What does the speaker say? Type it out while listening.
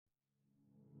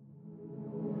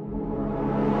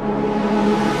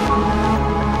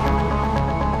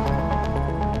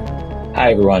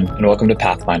Hi, everyone, and welcome to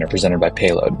Pathfinder, presented by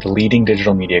Payload, the leading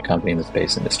digital media company in the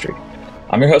space industry.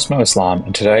 I'm your host, Mo Islam,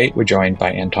 and today we're joined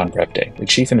by Anton Brevde, the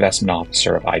Chief Investment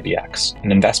Officer of IBX,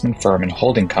 an investment firm and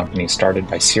holding company started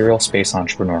by serial space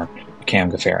entrepreneur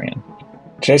Kam Ghaffarian.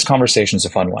 Today's conversation is a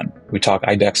fun one. We talk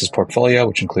IBX's portfolio,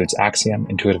 which includes Axiom,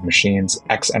 Intuitive Machines,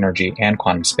 X Energy, and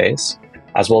Quantum Space,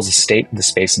 as well as the state of the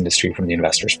space industry from the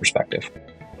investor's perspective.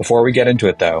 Before we get into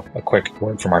it, though, a quick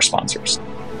word from our sponsors.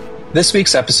 This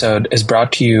week's episode is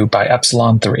brought to you by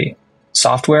Epsilon 3,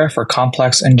 software for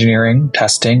complex engineering,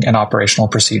 testing, and operational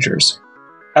procedures.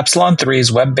 Epsilon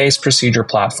 3's web-based procedure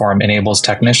platform enables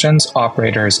technicians,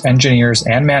 operators, engineers,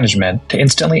 and management to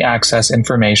instantly access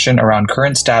information around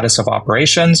current status of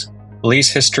operations, release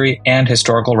history, and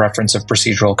historical reference of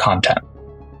procedural content.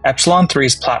 Epsilon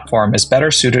 3's platform is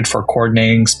better suited for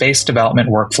coordinating space development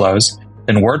workflows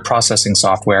than word processing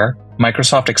software,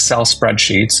 Microsoft Excel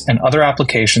spreadsheets, and other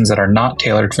applications that are not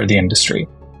tailored for the industry.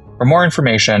 For more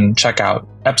information, check out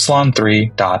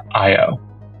epsilon3.io.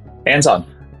 Anton,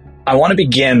 I want to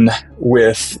begin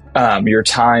with your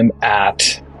time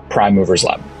at Prime Movers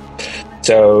Lab.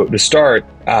 So to start,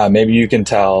 maybe you can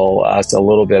tell us a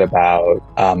little bit about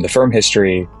the firm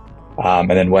history and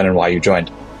then when and why you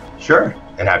joined. Sure.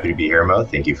 And happy to be here, Mo.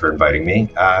 Thank you for inviting me.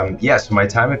 So my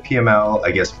time at PML, I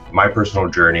guess my personal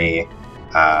journey,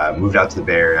 moved out to the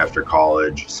Bay Area after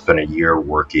college, spent a year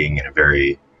working in a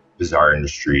very bizarre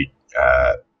industry,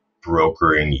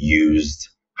 brokering used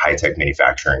high-tech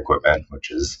manufacturing equipment,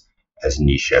 which is as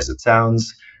niche as it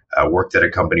sounds. Worked at a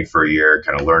company for a year,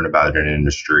 kind of learned about an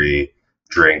industry,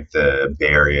 drank the Bay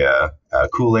Area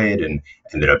Kool-Aid, and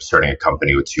ended up starting a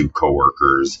company with two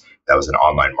coworkers that was an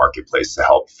online marketplace to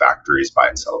help factories buy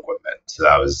and sell equipment. So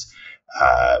that was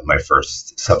my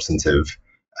first substantive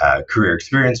career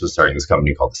experience, was starting this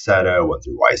company called Aseta, went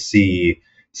through YC,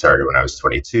 started when I was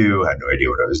 22, had no idea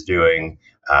what I was doing,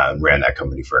 ran that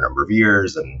company for a number of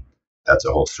years, and that's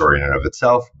a whole story in and of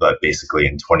itself. But basically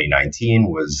in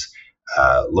 2019 was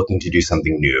looking to do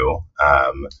something new,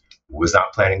 was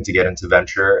not planning to get into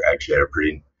venture. Actually had a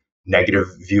pretty negative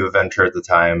view of venture at the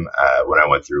time. When I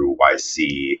went through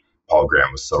YC, Paul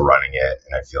Graham was still running it,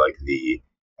 and I feel like the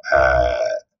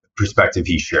perspective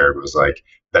he shared was like,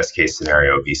 best case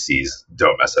scenario, VCs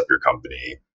don't mess up your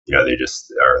company. You know, they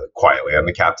just are quietly on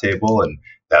the cap table, and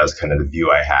that was kind of the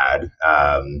view I had.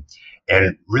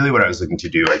 And really what I was looking to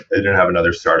do, I didn't have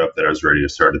another startup that I was ready to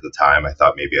start at the time. I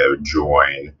thought maybe I would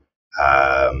join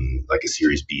like a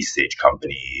Series B stage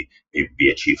company, maybe be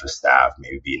a chief of staff,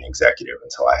 maybe be an executive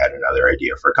until I had another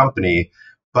idea for a company.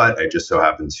 But I just so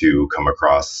happened to come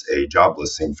across a job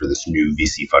listing for this new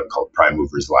VC fund called Prime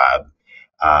Movers Lab,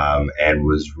 and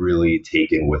was really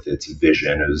taken with its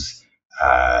vision. It was,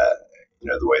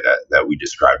 the way that we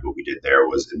described what we did there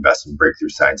was invest in breakthrough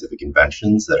scientific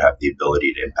inventions that have the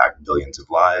ability to impact billions of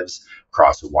lives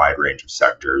across a wide range of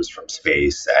sectors, from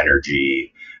space to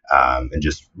energy, and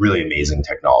just really amazing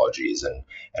technologies. And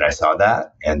I saw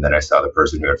that, and then I saw the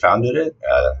person who had founded it,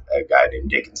 a guy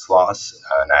named Dakin Sloss,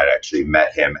 and I'd actually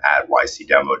met him at YC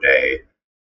Demo Day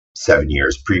 7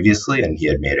 years previously, and he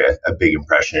had made a big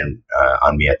impression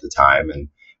on me at the time. And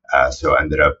so I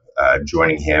ended up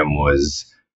joining him, was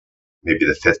maybe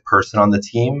the fifth person on the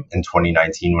team. In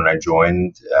 2019, when I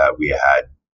joined, we had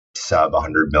sub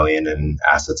 100 million in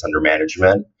assets under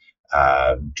management,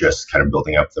 just kind of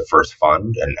building up the first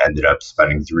fund, and ended up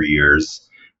spending 3 years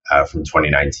from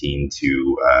 2019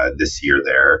 to this year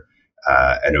there.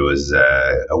 And it was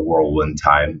a whirlwind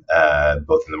time,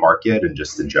 both in the market and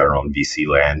just in general in VC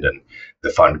land. And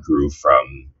the fund grew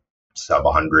from sub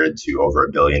 100 to over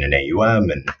 $1 billion in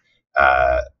AUM, and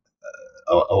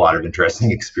a lot of interesting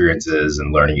experiences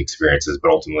and learning experiences.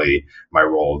 But ultimately, my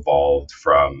role evolved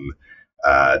from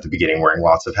at the beginning wearing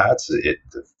lots of hats.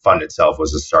 The fund itself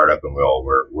was a startup, and we all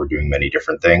were doing many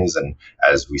different things. And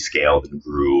as we scaled and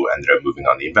grew, ended up moving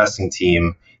on the investing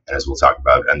team. And as we'll talk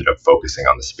about, ended up focusing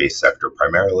on the space sector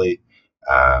primarily,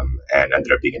 and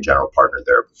ended up being a general partner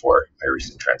there before my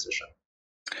recent transition.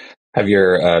 Have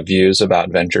your views about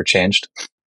venture changed?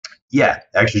 Yeah,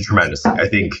 actually tremendously. I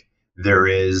think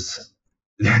there's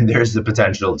the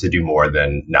potential to do more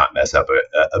than not mess up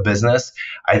a business.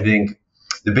 I think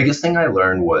the biggest thing I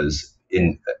learned was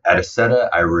at Aseta,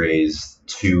 I raised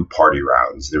 2 party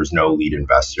rounds. There was no lead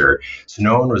investor. So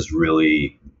no one was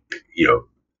really,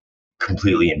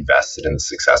 completely invested in the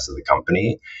success of the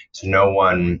company. So no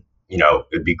one,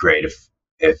 it'd be great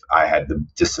if I had the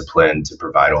discipline to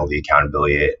provide all the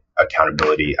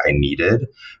accountability I needed.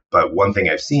 But one thing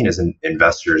I've seen is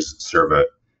investors serve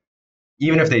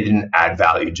even if they didn't add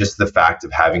value, just the fact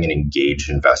of having an engaged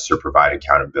investor provide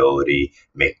accountability,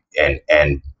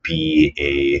 and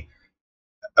be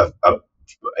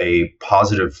a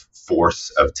positive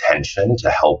force of tension to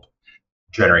help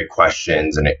generate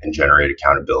questions and generate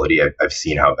accountability. I've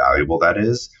seen how valuable that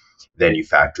is. Then you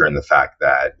factor in the fact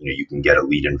that you can get a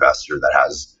lead investor that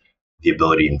has the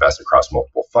ability to invest across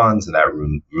multiple funds, and that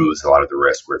removes a lot of the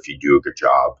risk. Where if you do a good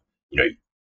job,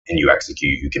 and you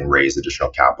execute, you can raise additional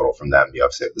capital from them. You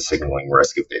obviously have the signaling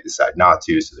risk if they decide not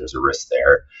to, so there's a risk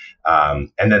there.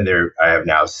 And then I have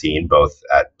now seen both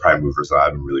at Prime Movers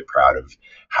Lab. I'm really proud of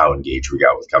how engaged we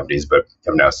got with companies, but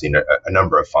I've now seen a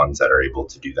number of funds that are able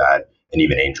to do that, and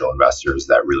even angel investors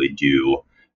that really do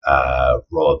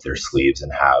roll up their sleeves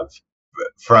and have.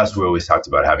 For us, we always talked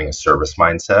about having a service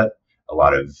mindset. A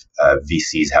lot of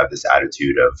VCs have this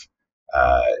attitude of,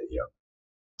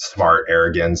 smart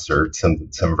arrogance or some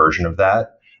version of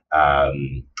that,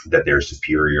 that they're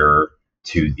superior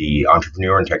to the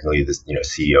entrepreneur, and technically this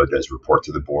CEO does report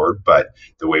to the board. But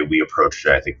the way we approach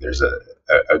it, I think there's a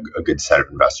good set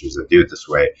of investors that do it this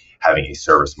way, having a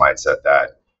service mindset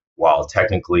that while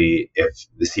technically if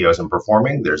the CEO isn't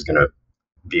performing, there's going to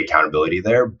be accountability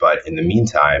there, but in the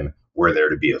meantime, we're there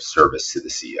to be of service to the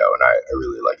CEO, and I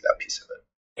really like that piece of it.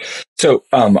 So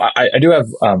I do have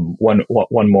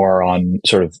one more on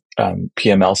sort of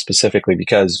PML specifically,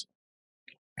 because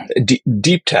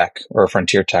deep tech or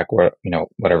frontier tech, or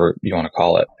whatever you want to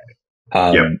call it,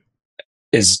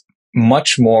 is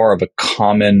much more of a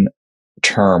common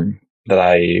term that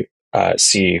I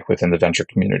see within the venture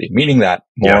community, meaning that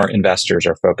more investors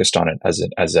are focused on it as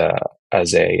a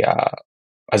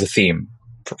theme,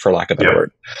 for lack of a better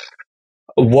word.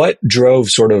 What drove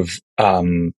sort of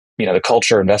the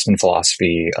culture investment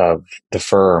philosophy of the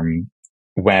firm,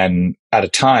 when at a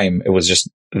time it was just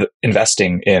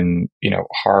investing in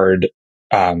hard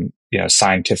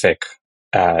scientific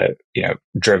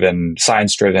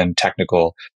science driven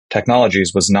technical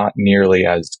technologies was not nearly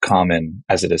as common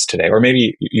as it is today? Or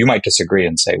maybe you might disagree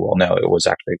and say, well, no, it was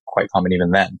actually quite common even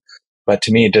then. But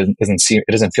to me, it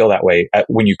doesn't feel that way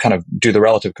when you kind of do the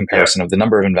relative comparison of the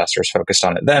number of investors focused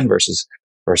on it then versus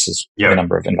the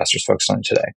number of investors focused on it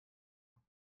today.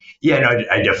 Yeah, no,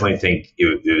 I definitely think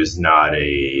it was not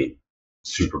a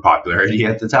super popular idea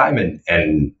at the time, and I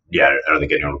don't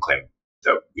think anyone would claim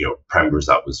that Prime Movers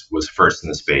Up was first in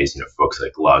the space. Folks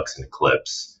like Lux and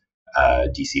Eclipse,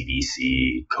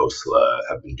 DCVC, Khosla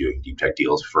have been doing deep tech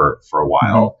deals for a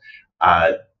while.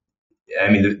 Mm-hmm. I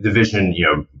mean, the vision,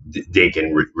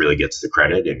 Dakin really gets the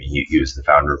credit. I mean, he was the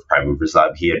founder of Prime Movers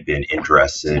Lab. He had been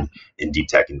interested in deep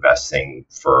tech investing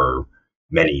for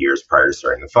many years prior to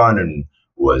starting the fund, and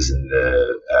was in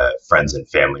the friends and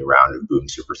family round of Boom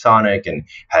Supersonic, and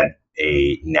had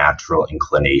a natural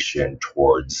inclination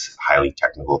towards highly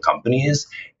technical companies,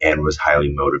 and was highly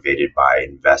motivated by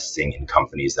investing in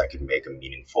companies that could make a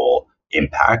meaningful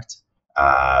impact,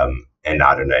 and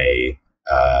not in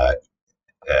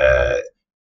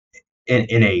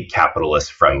a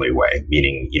capitalist friendly way,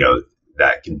 meaning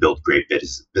that can build great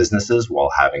businesses while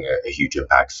having a huge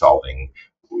impact, solving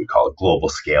what we call a global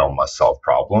scale must solve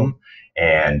problem.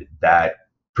 And that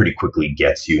pretty quickly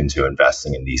gets you into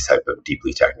investing in these type of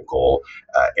deeply technical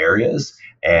areas.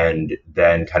 And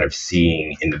then kind of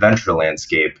seeing in the venture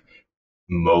landscape,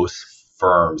 most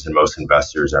firms and most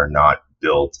investors are not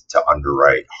built to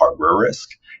underwrite hardware risk.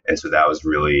 And so that was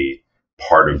really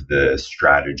part of the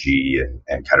strategy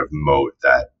and kind of moat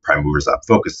that Prime Movers Lab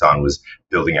focused on, was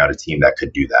building out a team that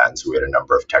could do that. And so we had a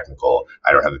number of technical,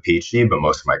 I don't have a PhD, but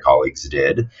most of my colleagues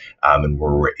did. And we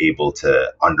were able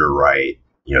to underwrite,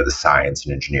 the science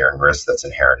and engineering risk that's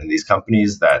inherent in these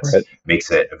companies. That makes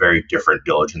it a very different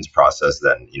diligence process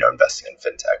than, investing in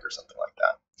fintech or something like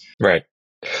that. Right.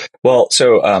 Well,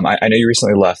 so I know you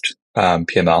recently left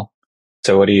PML.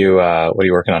 So what are you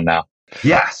working on now?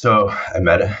 Yeah. So I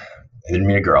didn't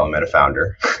meet a girl. I met a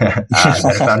founder. I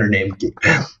met a founder named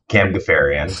Kam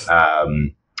Ghaffarian. So I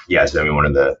mean, one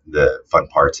of the fun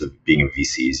parts of being a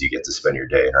VC is you get to spend your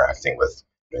day interacting with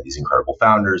these incredible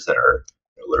founders that are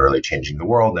literally changing the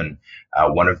world. And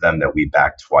one of them that we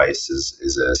backed twice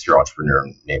is a serial entrepreneur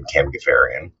named Kam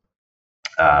Ghaffarian.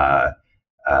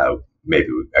 Maybe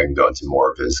I can go into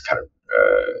more of his kind of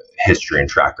history and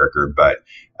track record, but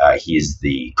he's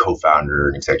the co-founder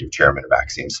and executive chairman of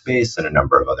Axiom Space and a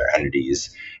number of other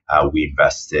entities. We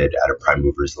invested at a Prime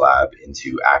Movers Lab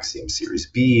into Axiom Series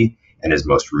B, and his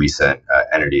most recent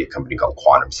entity, a company called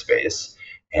Quantum Space.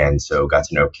 And so got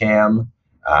to know Kam.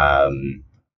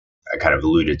 I kind of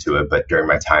alluded to it, but during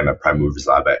my time at Prime Movers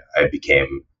Lab, I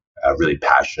became really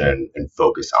passionate and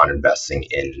focused on investing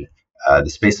in the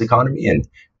space economy. And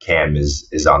Kam is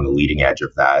on the leading edge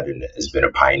of that and has been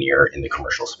a pioneer in the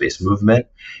commercial space movement.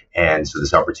 And so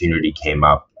this opportunity came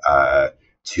up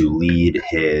to lead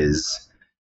his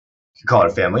could call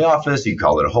it a family office, you could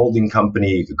call it a holding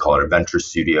company, you could call it a venture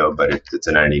studio, but it's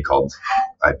an entity called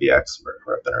IBX,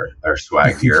 our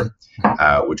swag here,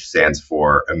 which stands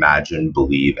for Imagine,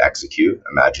 Believe, Execute.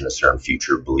 Imagine a certain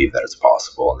future, believe that it's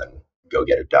possible, and then go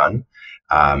get it done.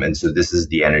 And so this is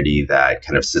the entity that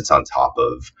kind of sits on top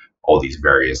of all these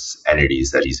various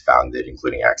entities that he's founded,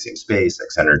 including Axiom Space,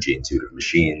 X Energy, Intuitive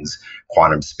Machines,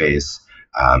 Quantum Space.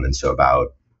 And so about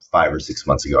 5 or 6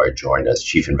 months ago, I joined as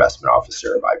Chief Investment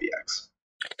Officer of IBX.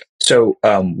 So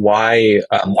why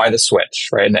the switch,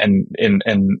 right?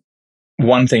 And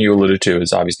one thing you alluded to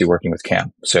is obviously working with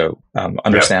Kam. So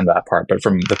understand that part. But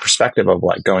from the perspective of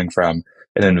like going from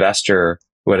an investor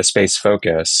who had a space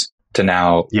focus to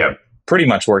now pretty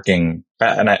much working,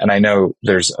 and I know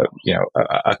there's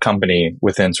a company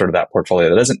within sort of that portfolio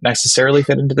that doesn't necessarily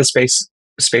fit into the space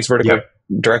vertical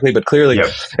directly, but clearly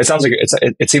it sounds like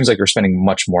it seems like you're spending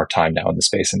much more time now in the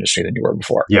space industry than you were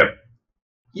before.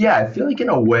 Yeah, I feel like in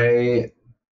a way,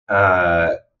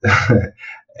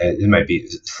 it might be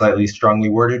slightly strongly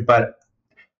worded, but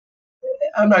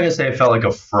I'm not going to say I felt like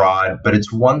a fraud, but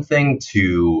it's one thing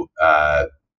to,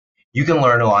 you can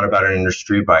learn a lot about an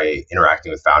industry by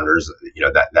interacting with founders.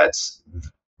 That's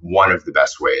one of the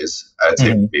best ways. I'd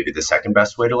say maybe the second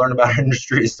best way to learn about an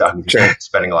industry is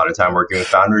spending a lot of time working with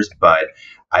founders. But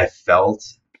I felt,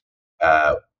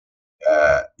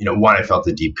 one, I felt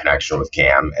a deep connection with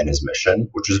Kam and his mission,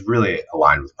 which was really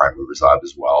aligned with Prime Movers Lab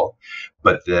as well.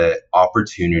 But the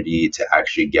opportunity to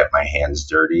actually get my hands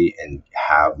dirty and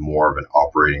have more of an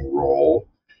operating role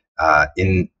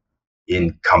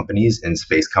in companies, in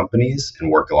space companies,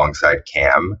 and work alongside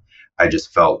Kam, I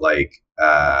just felt like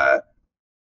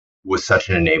was such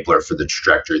an enabler for the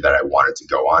trajectory that I wanted to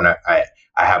go on. I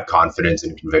have confidence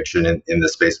and conviction in the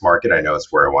space market. I know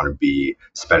it's where I want to be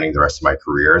spending the rest of my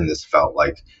career. And this felt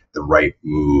like the right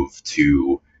move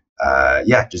to,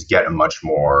 just get a much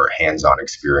more hands-on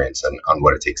experience on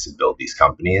what it takes to build these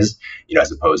companies,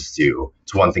 as opposed to,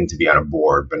 it's one thing to be on a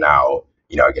board, but now,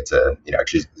 I get to,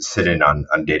 actually sit in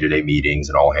on day-to-day meetings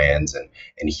and all hands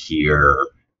and hear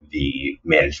the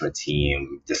management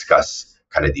team discuss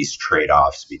kind of these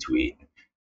trade-offs between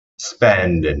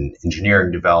spend and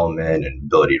engineering development and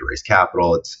ability to raise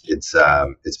capital. It's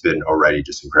been already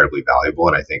just incredibly valuable,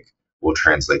 and I think will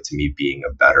translate to me being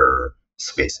a better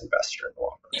space investor in the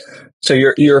long run. So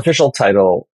your official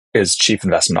title is Chief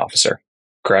Investment Officer,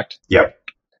 correct? Yep.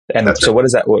 And that's so right.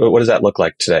 What does that look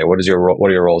like today? What are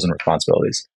your roles and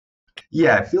responsibilities?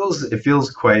 Yeah, it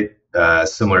feels quite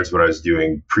similar to what I was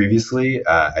doing previously.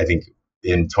 I think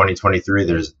in 2023,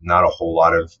 there's not a whole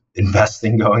lot of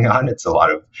investing going on. It's a lot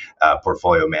of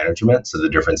portfolio management. So the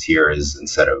difference here is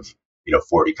instead of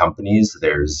 40 companies,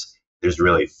 there's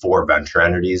really 4 venture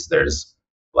entities. There's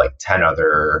like 10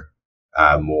 other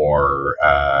more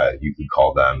you could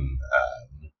call them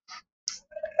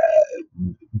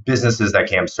businesses that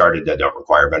Kam started that don't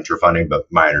require venture funding. But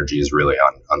my energy is really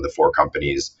on the 4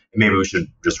 companies. Maybe we should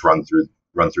just run through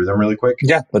them really quick.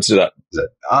 Yeah, let's do that.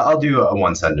 I'll do a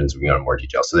one sentence. We can go into more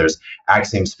detail. So there's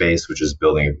Axiom Space, which is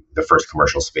building the first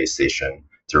commercial space station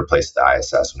to replace the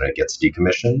ISS when it gets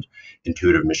decommissioned.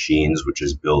 Intuitive Machines, which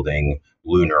is building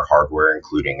lunar hardware,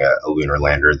 including a lunar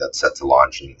lander that's set to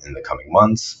launch in the coming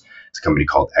months. It's a company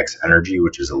called X Energy,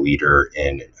 which is a leader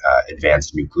in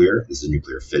advanced nuclear. This is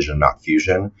nuclear fission, not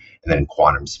fusion. And then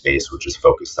Quantum Space, which is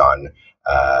focused on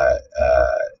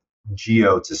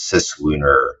geo to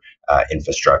cislunar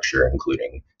infrastructure,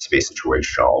 including space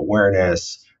situational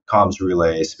awareness, comms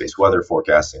relay, space weather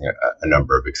forecasting, a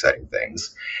number of exciting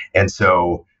things. And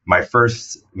so my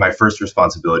first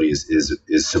responsibility is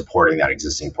supporting that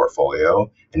existing portfolio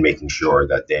and making sure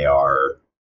that they are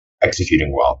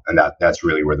executing well. And that's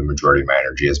really where the majority of my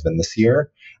energy has been this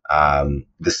year.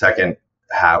 The second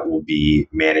hat will be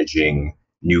managing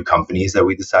new companies that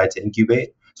we decide to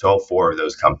incubate. So all 4 of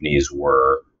those companies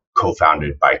were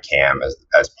co-founded by Kam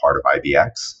as part of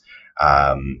IBX.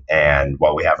 And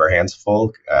while we have our hands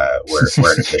full, we're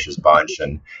an ambitious bunch.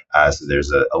 And so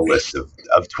there's a list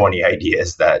of 20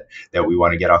 ideas that we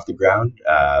want to get off the ground,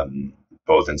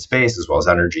 both in space as well as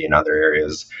energy and other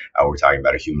areas. We're talking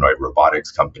about a humanoid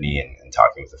robotics company and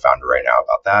talking with the founder right now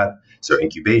about that. So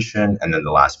incubation. And then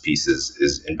the last piece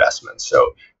is investments.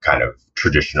 So kind of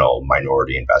traditional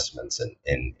minority investments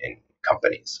in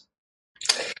companies.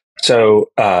 So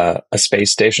a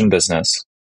space station business,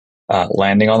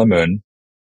 landing on the moon,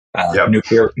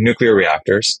 nuclear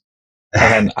reactors,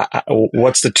 and then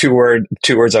what's the two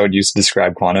words I would use to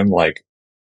describe quantum? Like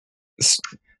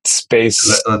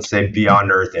space. Let's say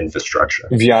beyond Earth infrastructure.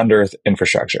 Beyond Earth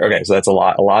infrastructure. Okay, so that's a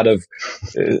lot of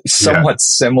somewhat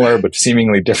similar but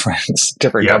seemingly different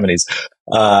companies.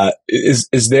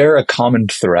 Is there a common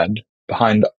thread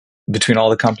between all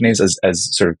the companies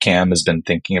as sort of Kam has been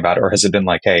thinking about it, or has it been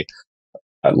like, hey,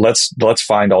 let's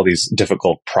find all these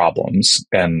difficult problems,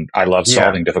 and I love Yeah.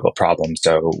 solving difficult problems,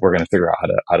 so we're going to figure out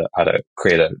how to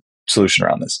create a solution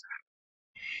around this.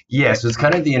 Yeah, so it's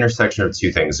kind of the intersection of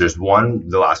two things. There's one,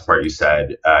 the last part you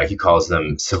said, he calls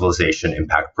them civilization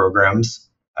impact programs.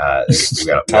 We I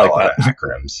got like that.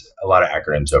 a lot of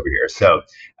acronyms over here. So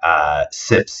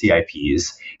CIPs,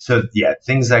 CIPs. So yeah,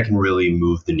 things that can really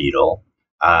move the needle,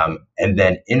 and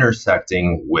then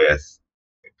intersecting with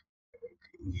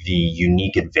the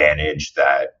unique advantage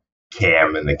that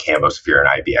Kam and the Camosphere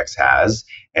and IBX has.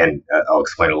 And I'll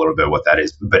explain a little bit what that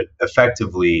is. But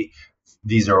effectively,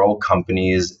 these are all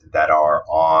companies that are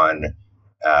on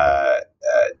uh,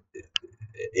 uh,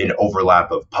 an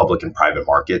overlap of public and private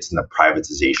markets and the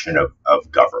privatization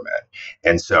of government.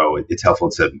 And so it's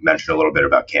helpful to mention a little bit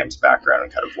about Kam's background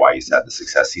and kind of why he's had the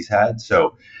success he's had.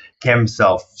 So Kam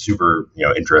himself, super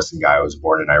interesting guy. Was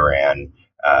born in Iran.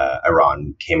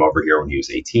 Iran, came over here when he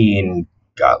was 18,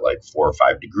 got like 4 or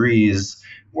 5 degrees,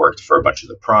 worked for a bunch of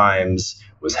the primes,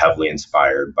 was heavily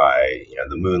inspired by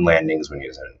the moon landings when he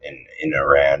was in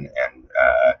Iran, and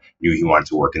knew he wanted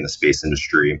to work in the space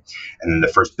industry. And then the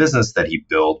first business that he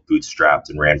built, bootstrapped,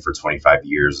 and ran for 25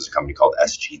 years was a company called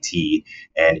SGT.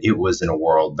 And it was in a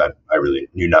world that I really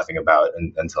knew nothing about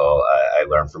until I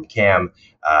learned from Kam,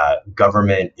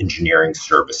 government engineering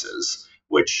services,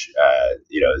 which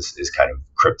is kind of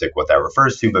cryptic what that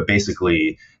refers to. But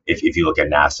basically, if you look at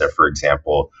NASA, for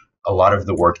example, a lot of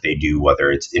the work they do,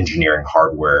 whether it's engineering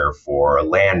hardware for a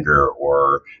lander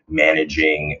or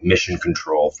managing mission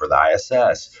control for the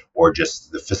ISS or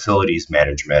just the facilities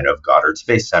management of Goddard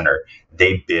Space Center,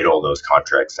 they bid all those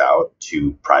contracts out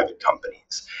to private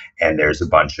companies. And there's a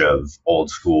bunch of old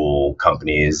school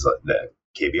companies, the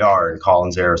KBR and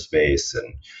Collins Aerospace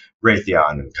and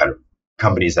Raytheon, and kind of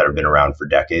companies that have been around for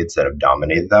decades that have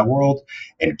dominated that world.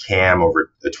 And Kam,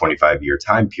 over the 25-year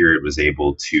time period, was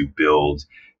able to build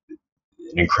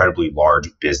an incredibly large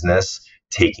business,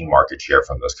 taking market share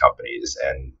from those companies.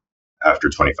 And after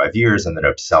 25 years, ended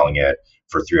up selling it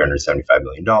for $375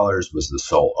 million, was the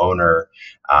sole owner.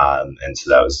 And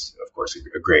so that was, of course,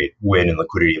 a great win and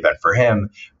liquidity event for him.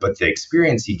 But the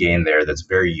experience he gained there that's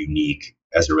very unique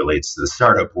as it relates to the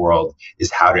startup world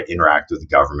is how to interact with the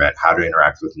government, how to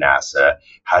interact with NASA,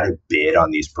 how to bid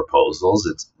on these proposals.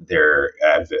 It's there,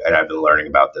 and I've been learning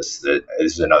about this. This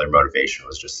is another motivation,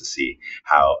 was just to see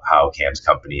how Kam's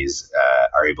companies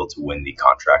are able to win the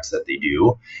contracts that they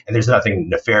do. And there's nothing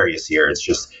nefarious here. It's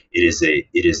just it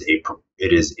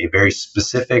is a very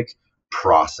specific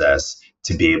process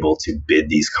to be able to bid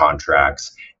these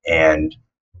contracts and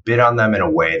bid on them in a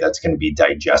way that's going to be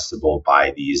digestible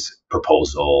by these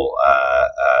proposal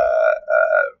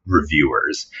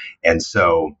reviewers. And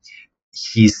so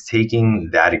he's taking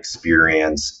that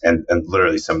experience and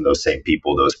literally some of those same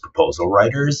people, those proposal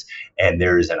writers, and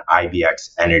there is an IBX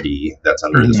entity that's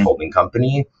under this holding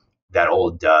company that all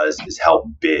it does is help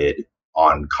bid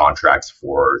on contracts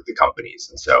for the companies.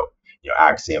 And so,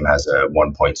 Axiom has a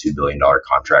 $1.2 billion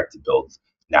contract to build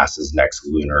NASA's next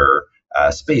lunar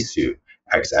spacesuit.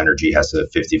 X Energy has a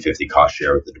 50-50 cost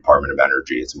share with the Department of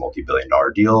Energy. It's a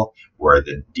multi-billion-dollar deal where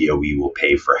the DOE will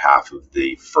pay for half of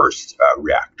the first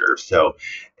reactor. So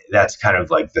that's kind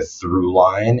of like the through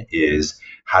line, is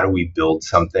how do we build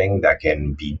something that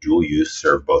can be dual use,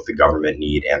 serve both the government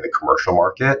need and the commercial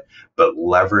market, but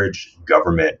leverage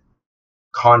government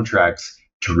contracts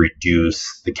to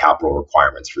reduce the capital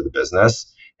requirements for the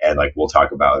business. And like we'll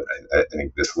talk about, I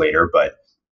think, this later, but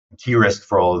key risk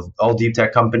for all deep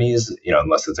tech companies,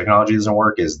 unless the technology doesn't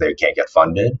work, is they can't get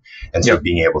funded. And so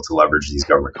being able to leverage these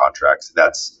government contracts,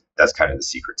 that's kind of the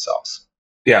secret sauce.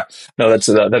 Yeah, no,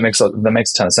 that makes a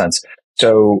ton of sense.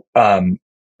 So,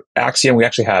 Axiom, we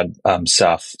actually had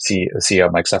CEO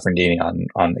Mike Safrandini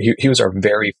on. He was our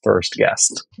very first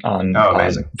guest on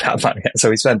Pathfinder. So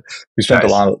we spent nice. A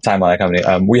lot of time on that company.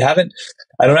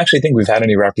 I don't actually think we've had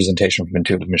any representation from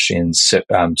Intuitive Machines.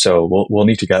 So we'll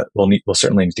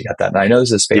certainly need to get that. And I know this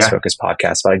is a space focused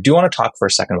podcast, but I do want to talk for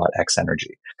a second about X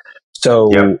Energy.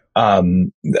 So I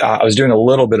was doing a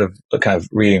little bit of kind of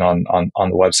reading on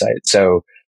the website. So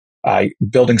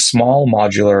building small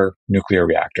modular nuclear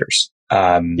reactors.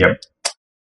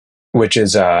 Which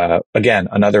is again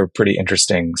another pretty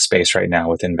interesting space right now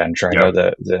within venture. I know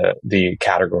the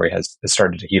category has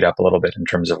started to heat up a little bit in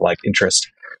terms of like interest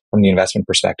from the investment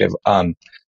perspective.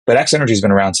 But X Energy has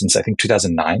been around since I think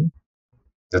 2009.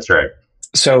 That's right.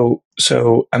 So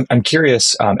I'm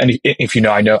curious, and if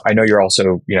I know you're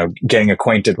also getting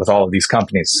acquainted with all of these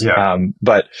companies.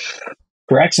 But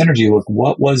For X Energy, look,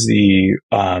 what was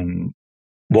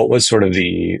sort of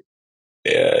the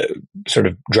sort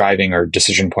of driving or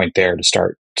decision point there to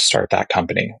start that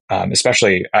company,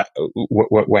 especially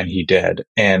when he did.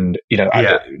 And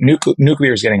Yeah.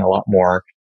 nuclear is getting a lot more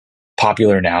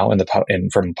popular now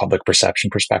from a public perception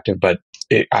perspective, but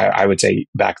I would say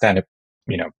back then it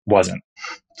wasn't.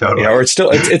 Totally. Or it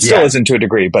still Yeah. isn't to a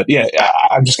degree, but yeah,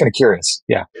 I'm just kind of curious.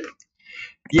 Yeah.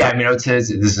 Yeah, I mean, I would say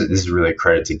this is really a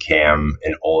credit to Cam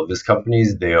and all of his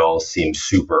companies. They all seem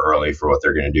super early for what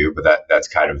they're going to do, but that's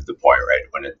kind of the point,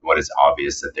 right? When it's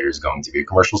obvious that there's going to be a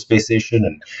commercial space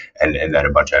station, and then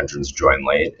a bunch of entrants join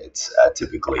late, it's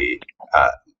typically uh,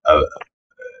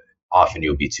 often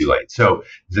you'll be too late. So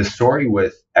the story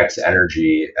with X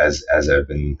Energy, as I've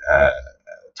been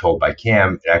told by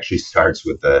Cam, it actually starts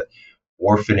with the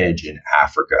orphanage in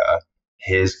Africa.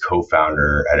 His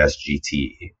co-founder at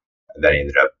SGT that he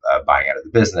ended up buying out of the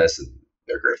business, and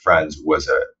they're great friends, was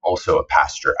also a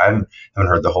pastor. I haven't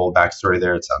heard the whole backstory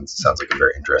there. It sounds like a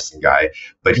very interesting guy,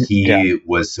 but Yeah. he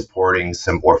was supporting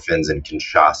some orphans in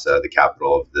Kinshasa, the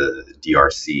capital of the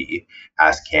DRC.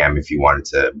 Asked Cam if he wanted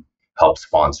to help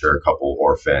sponsor a couple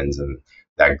orphans, and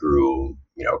that grew,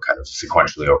 kind of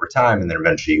sequentially over time. And then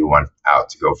eventually he went out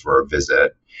to go for a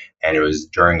visit. And it was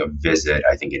during a visit,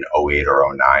 I think in '08 or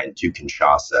 '09 to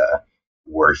Kinshasa,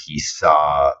 where he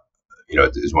saw,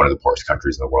 it is one of the poorest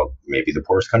countries in the world, maybe the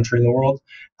poorest country in the world.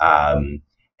 Um,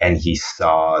 and he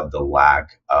saw the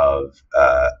lack of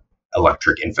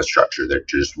electric infrastructure. There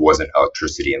just wasn't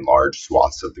electricity in large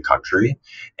swaths of the country.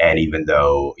 And even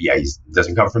though, yeah, he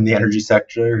doesn't come from the energy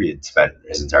sector, he had spent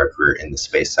his entire career in the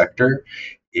space sector.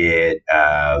 It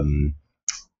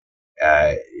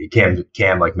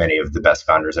Cam, like many of the best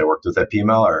founders I worked with at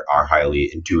PML, are highly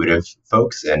intuitive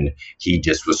folks, and he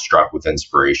just was struck with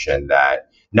inspiration that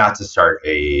not to start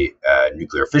a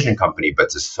nuclear fission company, but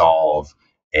to solve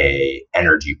a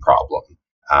energy problem,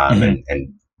 Hmm.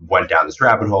 and went down this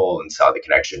rabbit hole and saw the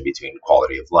connection between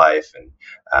quality of life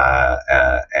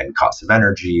and cost of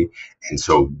energy, and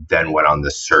so then went on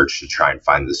this search to try and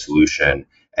find the solution,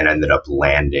 and ended up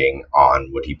landing on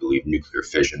what he believed nuclear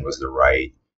fission was the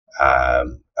right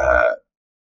um, uh,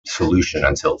 solution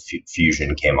until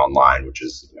fusion came online, which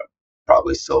is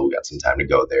probably still we got some time to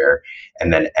go there,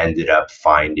 and then ended up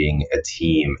finding a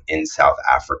team in South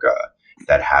Africa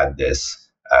that had this.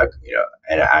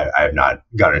 And I have not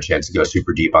gotten a chance to go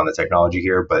super deep on the technology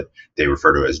here, but they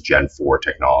refer to it as Gen 4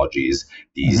 technologies,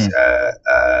 these Hmm.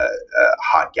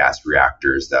 hot gas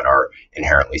reactors that are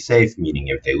inherently safe, meaning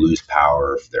if they lose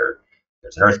power, if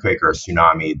there's an earthquake or a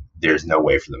tsunami, there's no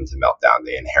way for them to melt down.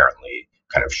 They inherently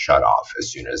kind of shut off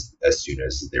as soon as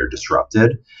they're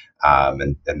disrupted,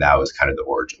 and that was kind of the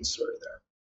origin story there.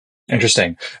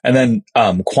 Interesting. And then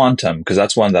quantum, because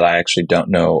that's one that I actually don't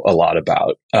know a lot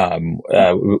about.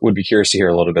 Would be curious to hear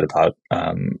a little bit about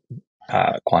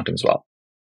quantum as well.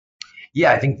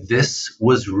 Yeah, I think this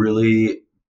was really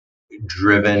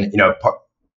driven.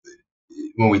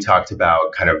 When we talked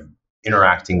about kind of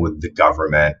interacting with the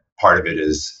government, part of it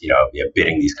is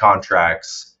bidding these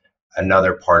contracts.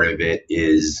 Another part of it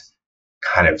is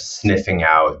kind of sniffing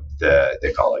out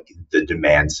they call it like the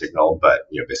demand signal, but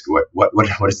basically what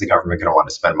is the government going to want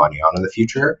to spend money on in the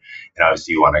future, and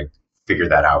obviously you want to figure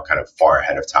that out kind of far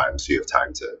ahead of time so you have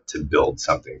time to build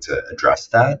something to address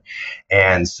that.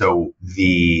 And so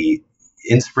the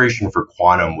inspiration for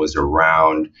quantum was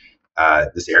around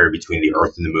this area between the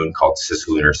Earth and the Moon called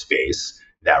cislunar space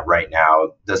that right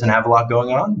now doesn't have a lot going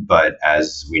on, but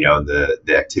as we know, the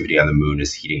activity on the moon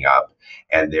is heating up,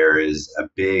 and there is a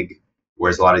big,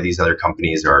 whereas a lot of these other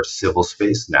companies are civil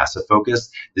space, NASA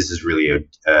focused, this is really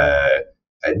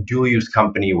a dual use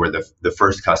company where the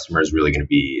first customer is really going to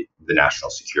be the national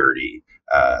security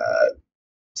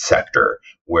sector,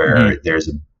 Hmm. where there's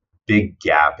a big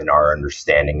gap in our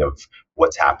understanding of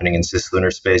what's happening in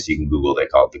cislunar space. You can Google, they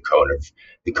call it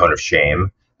the cone of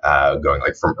shame, going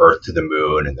like from Earth to the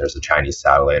moon, and there's a Chinese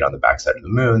satellite on the backside of the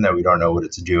moon that we don't know what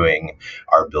it's doing.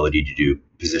 Our ability to do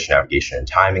position navigation and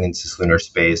timing in cislunar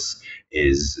space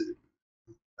is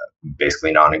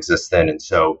basically non-existent. And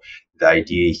so the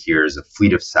idea here is a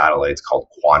fleet of satellites called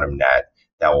QuantumNet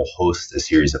that will host a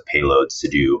series of payloads to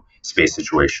do space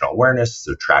situational awareness,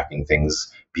 so tracking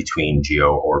things between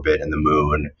geo orbit and the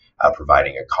moon,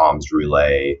 providing a comms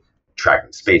relay,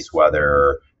 tracking space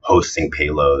weather, hosting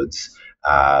payloads.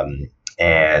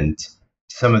 And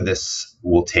some of this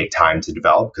will take time to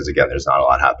develop because, again, there's not a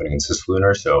lot happening in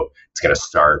cislunar. So it's going to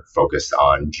start focused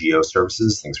on geo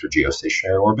services, things for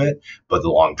geostationary orbit, but the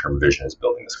long-term vision is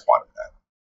building this quantum net.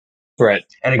 Right.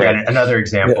 And again, Right. another Yeah.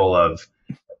 example of,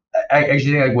 I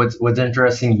actually think like what's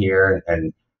interesting here,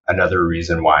 and another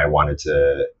reason why I wanted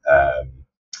to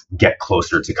get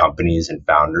closer to companies and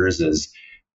founders is,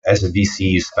 as a VC,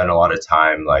 you spend a lot of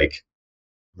time like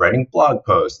writing blog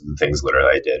posts and things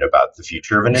literally I did about the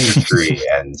future of an industry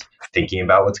and thinking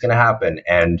about what's going to happen.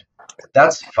 And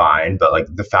that's fine. But like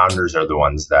the founders are the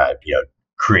ones that,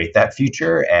 create that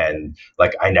future. And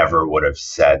like, I never would have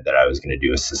said that I was going to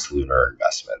do a cislunar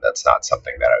investment. That's not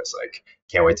something that I was like,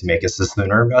 can't wait to make a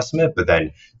cislunar investment. But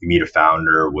then you meet a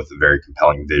founder with a very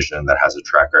compelling vision that has a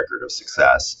track record of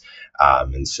success.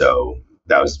 And so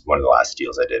that was one of the last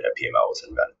deals I did at PML, was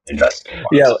investing in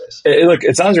water space. Look,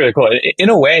 it sounds really cool. In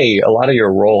a way, a lot of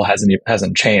your role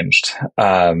hasn't changed.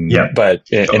 But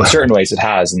in certain ways it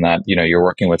has, in that, you're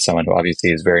working with someone who obviously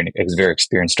is very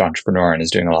experienced entrepreneur and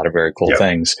is doing a lot of very cool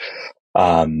things.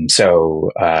 No,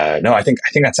 I think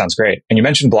that sounds great. And you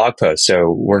mentioned blog posts,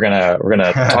 so we're gonna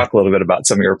talk a little bit about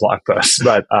some of your blog posts.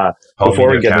 But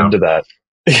before we get into that,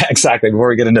 before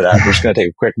we get into that, we're just gonna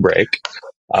take a quick break.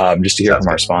 Just to hear from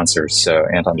our sponsors. So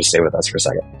Anton, just stay with us for a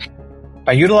second.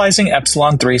 By utilizing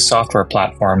Epsilon 3 software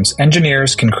platforms,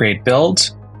 engineers can create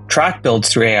builds, track builds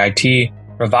through AIT,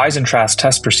 revise and trace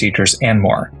test procedures, and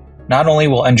more. Not only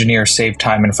will engineers save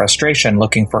time and frustration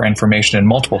looking for information in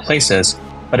multiple places,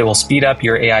 but it will speed up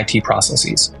your AIT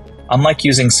processes. Unlike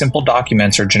using simple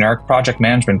documents or generic project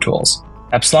management tools,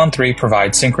 Epsilon 3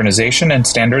 provides synchronization and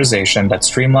standardization that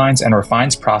streamlines and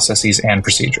refines processes and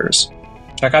procedures.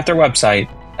 Check out their website,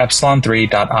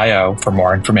 epsilon3.io, for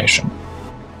more information.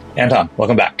 Anton,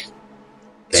 welcome back.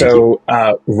 So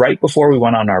right before we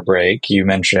went on our break, you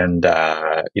mentioned,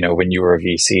 when you were a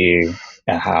VC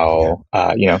and how,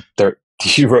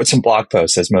 you wrote some blog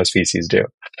posts, as most VCs do.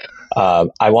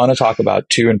 I want to talk about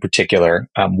two in particular.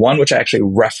 One which I actually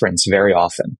reference very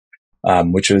often,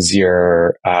 which is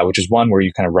one where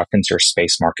you kind of reference your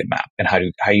space market map and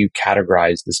how you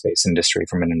categorize the space industry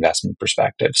from an investment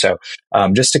perspective. So,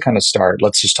 just to kind of start,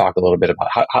 let's just talk a little bit about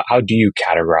how do you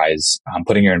categorize,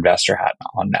 putting your investor hat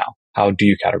on now, how do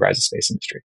you categorize the space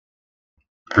industry?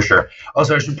 For sure.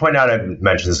 Also, I should point out, I've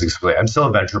mentioned this explicitly, I'm still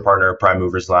a venture partner at Prime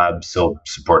Movers Lab, still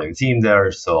supporting the team there,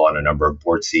 still on a number of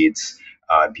board seats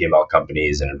on PML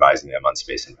companies and advising them on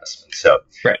space investments. So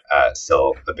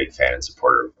still a big fan and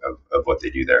supporter of what they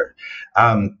do there.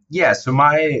 So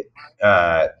my,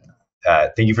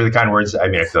 thank you for the kind words. I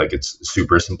mean, I feel like it's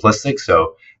super simplistic.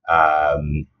 So,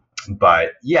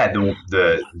 but yeah,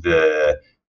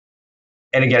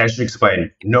 and again, I should explain,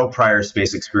 no prior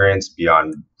space experience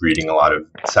beyond reading a lot of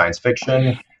science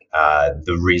fiction.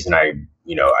 The reason I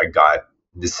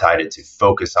decided to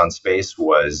focus on space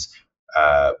was,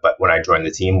 but when I joined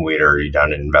the team, we had already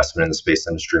done an investment in the space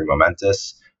industry,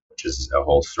 Momentous, which is a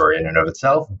whole story in and of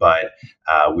itself. But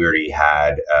we already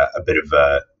had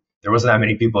there wasn't that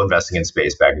many people investing in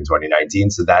space back in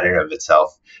 2019. So that in and of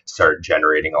itself started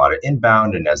generating a lot of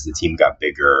inbound. And as the team got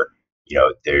bigger,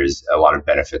 there's a lot of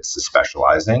benefits to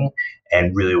specializing.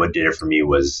 And really what did it for me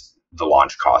was the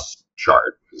launch cost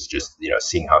chart. It was just,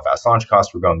 seeing how fast launch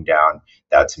costs were going down.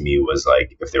 That to me was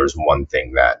like, if there was one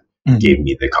thing that gave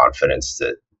me the confidence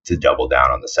to double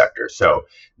down on the sector. So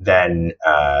then,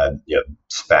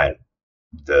 spent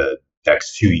the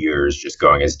next 2 years just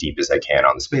going as deep as I can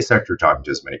on the space sector, talking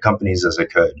to as many companies as I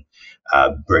could,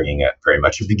 bringing it very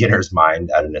much a beginner's mind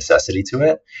out of necessity to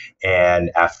it. And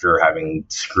after having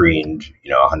screened,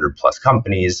 100 plus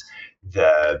companies,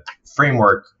 the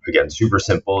framework, again, super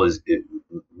simple,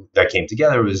 that came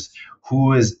together was,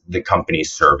 who is the company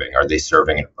serving? Are they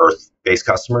serving an Earth-based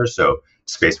customer? So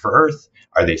Space for Earth?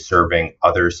 Are they serving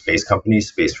other space companies,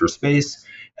 Space for Space?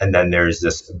 And then there's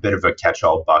this bit of a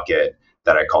catch-all bucket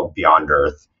that I called Beyond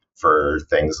Earth for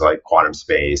things like quantum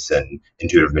space and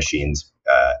intuitive machines,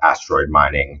 asteroid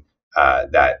mining,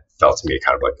 that felt to me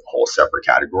kind of like a whole separate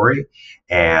category.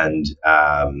 And,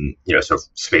 so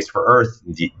Space for Earth,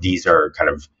 these are kind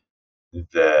of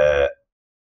the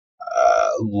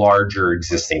larger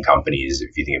existing companies,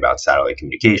 if you think about satellite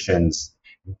communications,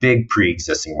 big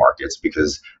pre-existing markets,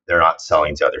 because they're not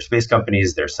selling to other space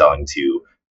companies, they're selling to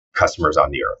customers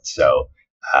on the Earth. So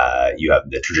you have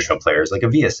the traditional players like a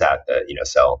Viasat that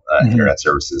sell internet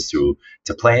services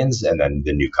to planes, and then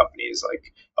the new companies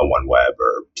like a OneWeb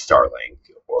or Starlink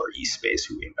or eSpace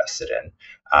who we invested in,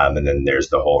 and then there's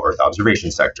the whole Earth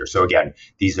observation sector. So again,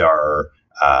 these are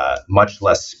much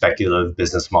less speculative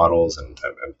business models, and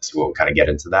so we'll kind of get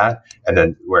into that. And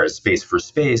then whereas Space for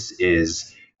Space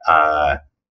is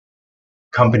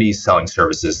companies selling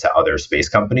services to other space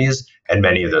companies, and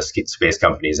many of those space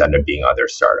companies end up being other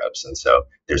startups. And so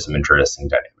there's some interesting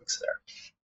dynamics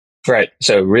there. Right.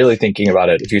 So really thinking about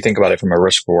it, if you think about it from a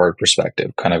risk reward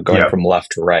perspective, kind of going from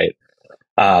left to right,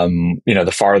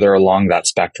 The farther along that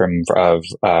spectrum of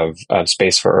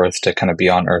space for Earth to kind of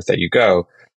beyond Earth that you go,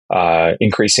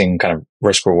 increasing kind of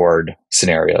risk reward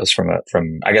scenarios from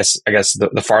I guess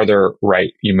the farther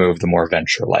right you move, the more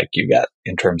venture like you get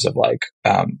in terms of like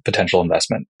potential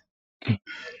investment.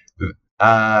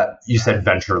 You said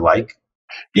venture like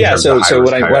in Yeah. terms of high So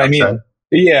risk, high what I upside. mean.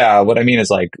 Yeah, what I mean is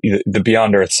like the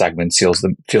Beyond Earth segment feels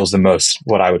the most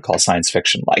what I would call science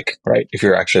fiction like, right? If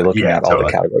you're actually looking Yeah, at all the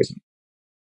totally. categories.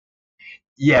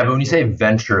 Yeah, but when you say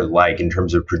venture like in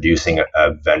terms of producing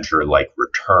a venture like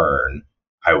return,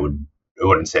 I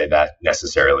wouldn't say that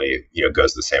necessarily,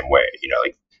 goes the same way.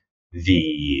 Like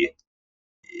the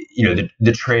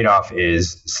the trade-off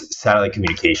is satellite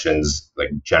communications like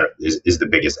is the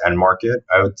biggest end market,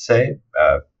 I would say,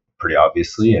 pretty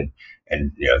obviously, and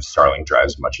Starlink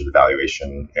drives much of the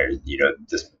valuation,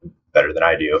 just better than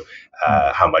I do,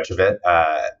 how much of it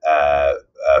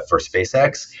for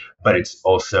SpaceX, but it's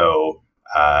also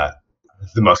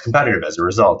the most competitive as a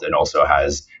result, and also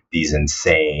has these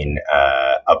insane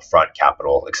upfront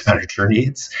capital expenditure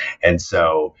needs. And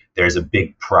so there's a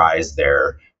big prize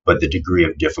there, but the degree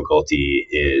of difficulty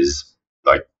is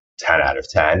like 10 out of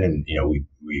 10. And,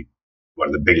 we one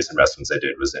of the biggest investments I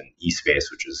did was in eSpace,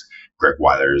 which is Greg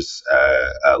Weiler's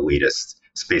latest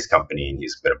space company. And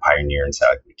he's been a pioneer in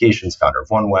satellite communications, founder of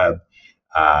OneWeb.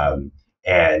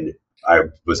 And I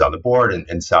was on the board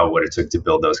and saw what it took to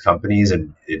build those companies.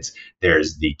 And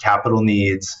there's the capital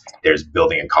needs, there's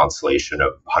building a constellation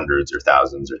of hundreds or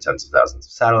thousands or tens of thousands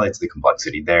of satellites, the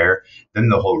complexity there. Then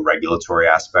the whole regulatory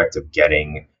aspect of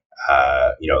getting,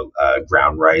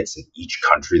 ground rights in each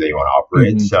country that you want to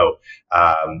operate. Mm-hmm. So,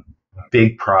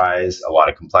 big prize, a lot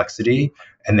of complexity.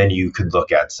 And then you could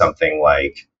look at something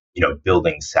like,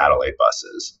 building satellite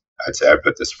buses. I'd say I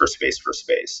put this for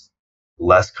space.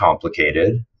 Less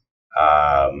complicated,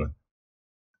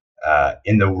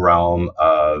 in the realm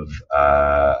of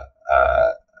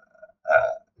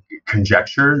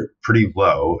conjecture, pretty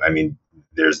low. I mean,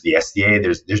 there's the SDA,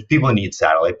 there's people who need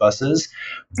satellite buses,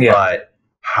 Yeah. but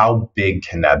how big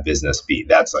can that business be?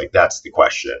 That's the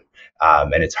question,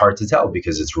 and it's hard to tell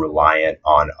because it's reliant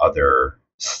on other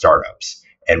startups.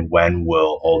 And when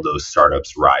will all those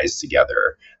startups rise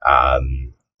together?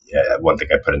 One thing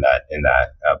I put in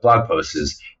that blog post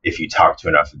is if you talk to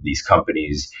enough of these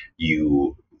companies,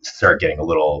 you start getting a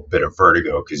little bit of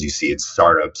vertigo because you see it's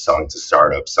startups selling to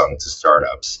startups selling to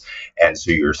startups, and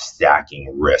so you're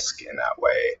stacking risk in that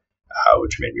way,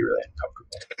 which made me really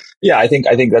uncomfortable. Yeah, I think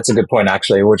that's a good point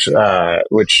actually, which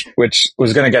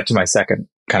was going to get to my second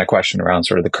kind of question around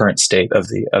sort of the current state of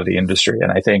the industry,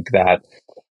 and I think that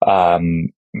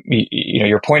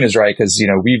your point is right because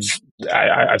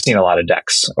I've seen a lot of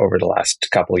decks over the last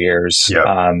couple of years Yep.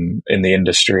 In the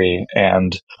industry,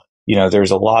 and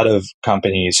there's a lot of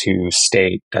companies who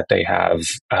state that they have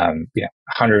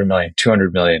 100 million,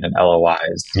 200 million in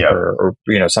LOIs, Yep. or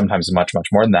sometimes much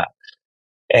more than that.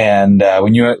 And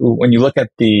when you look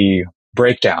at the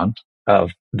breakdown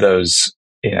of those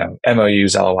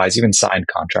MOUs, LOIs, even signed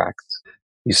contracts,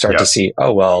 you start to see,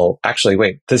 oh, well, actually,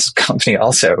 wait, this company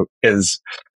also is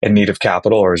in need of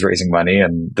capital or is raising money.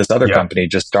 And this other company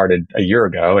just started a year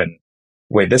ago. And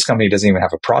wait, this company doesn't even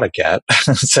have a product yet.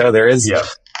 So there's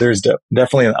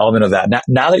definitely an element of that.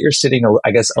 Now that you're sitting, I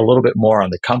guess, a little bit more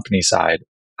on the company side,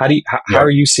 how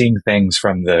are you seeing things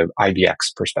from the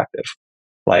IBX perspective?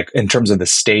 Like in terms of the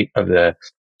state of the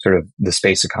sort of the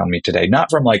space economy today, not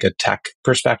from like a tech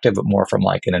perspective, but more from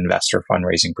like an investor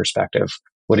fundraising perspective.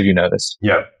 What have you noticed?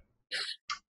 Yeah,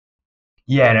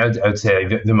 and I would say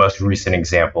the most recent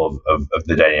example of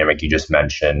the dynamic you just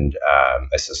mentioned,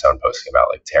 I saw someone posting about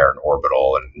like Terran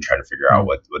Orbital and trying to figure out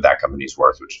what that company's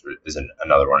worth, which is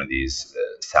another one of these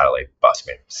satellite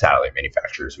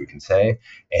manufacturers, we can say.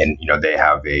 And, they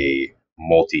have a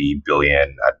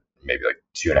multi-billion, maybe like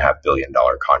 $2.5 billion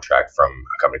contract from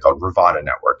a company called Ravana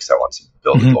Networks that wants to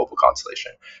build a global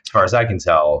constellation. As far as I can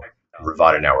tell,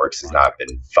 Ravana Networks has not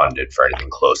been funded for anything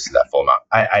close to that full amount.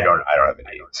 I don't have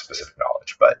any specific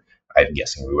knowledge, but I'm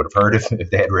guessing we would have heard if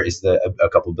they had raised a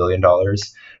couple $1 billion.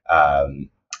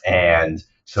 And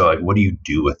so, like, what do you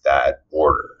do with that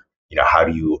order? How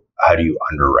do you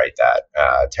underwrite that?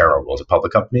 Terra Orbital is a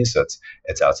public company, so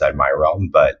it's outside my realm.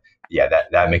 But yeah,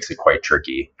 that makes it quite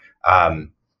tricky.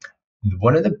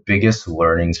 One of the biggest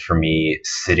learnings for me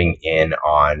sitting in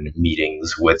on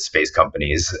meetings with space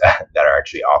companies that are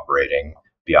actually operating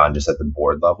beyond just at the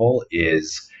board level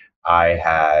is I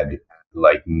had,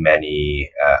 like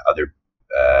many other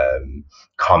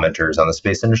commenters on the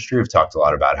space industry, have talked a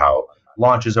lot about how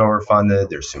launch is overfunded.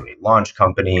 There's so many launch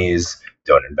companies,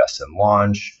 don't invest in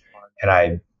launch.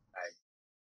 And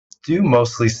do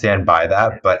mostly stand by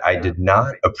that, but I did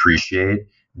not appreciate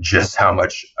just how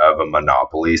much of a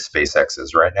monopoly SpaceX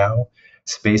is right now.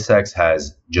 SpaceX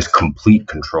has just complete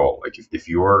control. Like if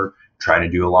you're trying to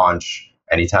do a launch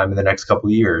anytime in the next couple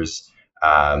of years,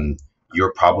 um,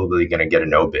 you're probably going to get a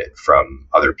no bid from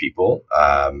other people.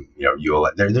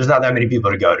 There's not that many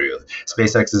people to go to.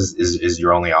 SpaceX is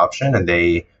your only option, and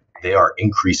they are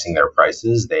increasing their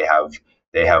prices. They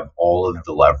have all of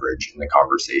the leverage in the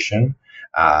conversation.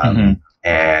 Mm-hmm.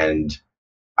 And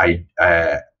I,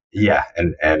 yeah,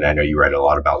 and I know you read a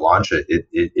lot about launch.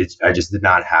 It's I just did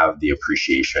not have the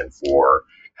appreciation for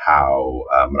how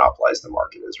monopolized the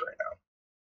market is right now.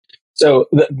 So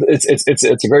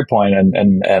it's a great point,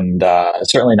 and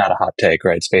certainly not a hot take,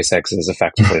 right? SpaceX is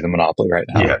effectively the monopoly right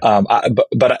now. Yeah.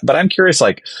 But I'm curious,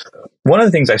 like one of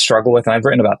the things I struggle with, and I've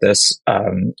written about this,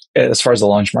 as far as the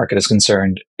launch market is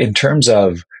concerned, in terms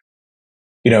of,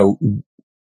 you know,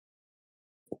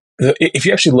 if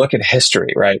you actually look at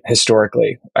history, right,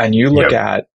 historically, and you look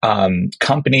at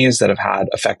companies that have had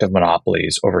effective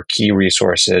monopolies over key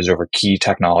resources, over key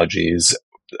technologies,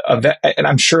 and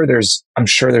I'm sure there's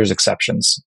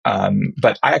exceptions,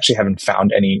 but I actually haven't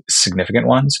found any significant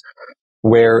ones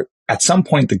where at some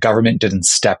point the government didn't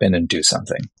step in and do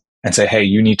something and say, "Hey,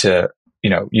 you need to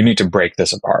break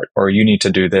this apart, or you need to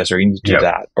do this, or you need to do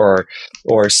that," or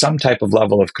some type of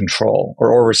level of control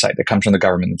or oversight that comes from the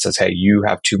government that says, "Hey, you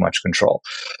have too much control."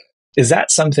 Is that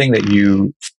something that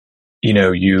you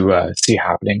see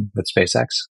happening with SpaceX?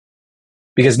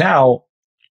 Because now,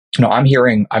 I'm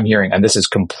hearing, and this is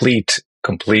complete,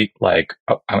 like,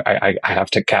 I have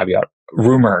to caveat,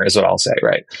 rumor is what I'll say,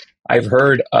 right? I've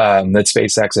heard that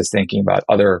SpaceX is thinking about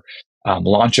other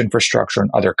launch infrastructure in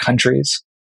other countries,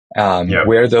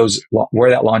 where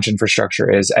that launch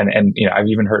infrastructure is, and I've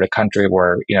even heard a country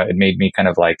where it made me kind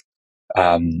of like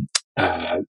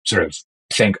sort of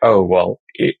think, oh well,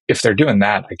 if they're doing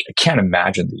that, I can't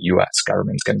imagine the U.S.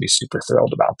 government's going to be super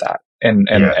thrilled about that, and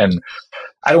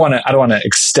I don't want to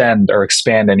extend or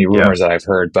expand any rumors that I've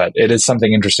heard, but it is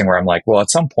something interesting where I'm like, well, at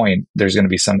some point there's going to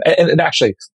be some, and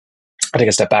actually, I take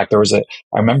a step back. I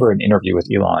remember an interview with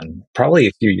Elon probably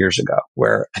a few years ago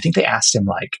where I think they asked him,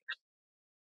 like,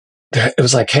 it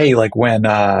was like, hey, like when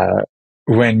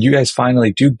you guys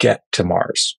finally do get to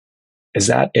Mars, is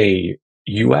that a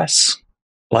U.S.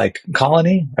 like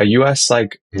colony, a U.S.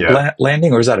 like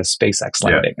landing, or is that a SpaceX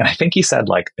landing? And I think he said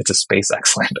like it's a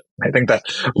SpaceX landing. I think that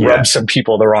rubbed some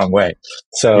people the wrong way.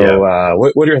 So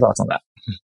what are your thoughts on that?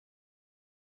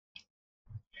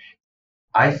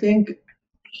 I think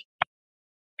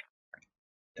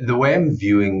the way I'm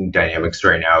viewing dynamics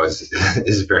right now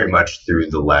is very much through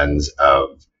the lens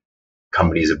of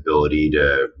companies' ability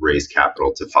to raise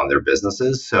capital to fund their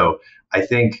businesses. So I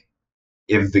think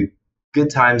if the good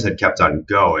times had kept on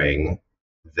going,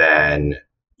 then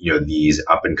these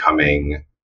up and coming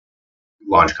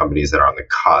launch companies that are on the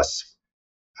cusp,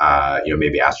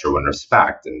 maybe Astro wouldn't have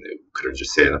SPAC'd and it could have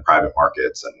just stayed in the private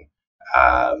markets. And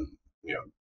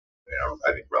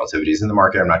I think relativity is in the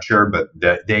market. I'm not sure, but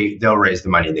they'll raise the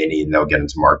money they need and they'll get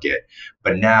into market.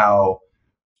 But now,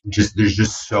 there's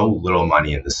just so little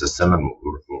money in the system, and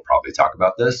we'll probably talk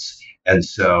about this. And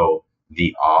so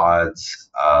the odds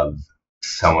of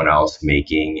someone else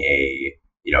making a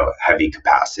heavy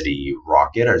capacity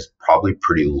rocket is probably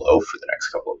pretty low for the next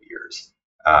couple of years,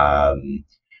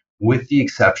 with the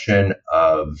exception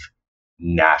of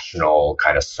national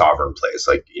kind of sovereign plays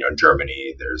like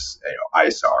Germany. There's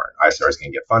ISAR. ISAR is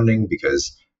going to get funding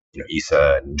because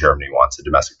ESA in Germany wants a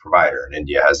domestic provider, and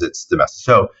India has its domestic.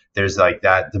 So there's like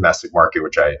that domestic market,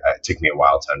 which it took me a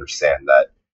while to understand that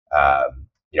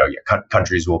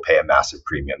countries will pay a massive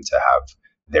premium to have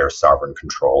their sovereign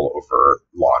control over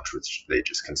launch, which they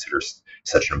just consider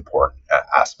such an important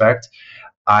aspect.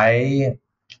 I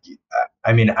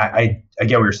get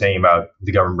what you're saying about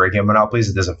the government breaking up monopolies.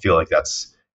 It doesn't feel like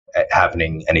that's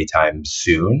happening anytime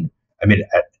soon. I mean,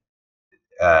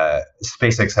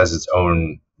 SpaceX has its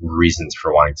own reasons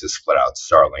for wanting to split out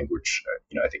Starlink, which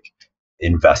I think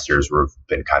investors have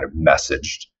been kind of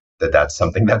messaged that that's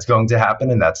something that's going to happen,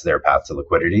 and that's their path to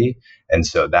liquidity. And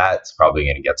so that's probably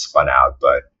going to get spun out.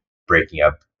 But breaking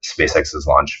up SpaceX's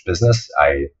launch business,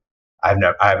 I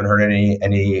haven't heard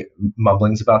any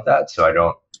mumblings about that. So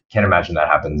can't imagine that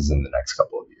happens in the next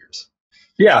couple of years.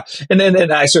 Yeah, and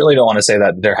I certainly don't want to say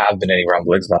that there have been any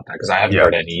rumblings about that because I haven't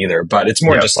heard any either. But it's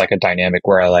more just like a dynamic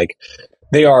where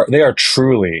they are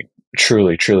truly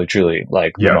truly, truly, truly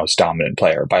like the Yeah. most dominant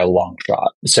player by a long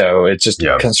shot. So it just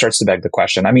Yeah. kind of starts to beg the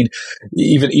question. I mean,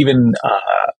 even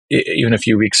a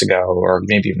few weeks ago, or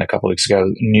maybe even a couple of weeks ago,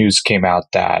 news came out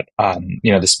that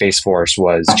the Space Force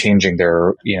was changing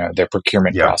their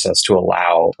procurement Yeah. process to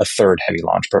allow a third heavy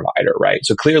launch provider. Right.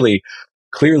 So clearly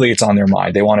it's on their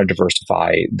mind. They want to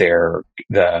diversify the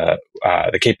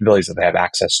capabilities that they have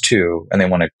access to, and they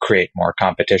want to create more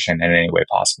competition in any way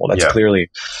possible. That's Yeah. clearly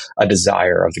a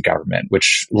desire of the government,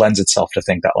 which lends itself to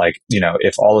think that, like,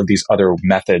 if all of these other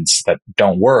methods that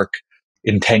don't work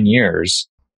in 10 years,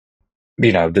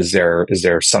 is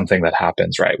there something that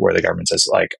happens, right, where the government says,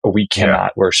 like, Yeah.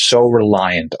 we're so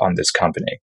reliant on this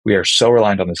company. We are so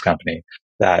reliant on this company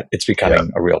that it's Yeah.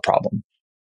 becoming a real problem.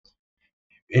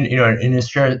 And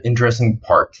an interesting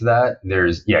part to that,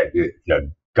 there's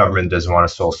government doesn't want a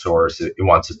sole source; it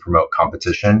wants to promote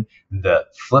competition. The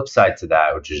flip side to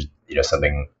that, which is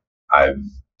something I've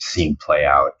seen play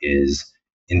out, is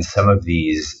in some of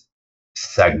these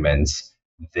segments,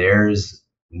 there's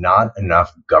not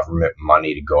enough government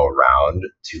money to go around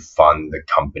to fund the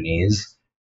companies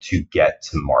to get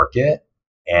to market,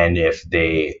 and if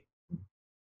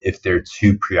they're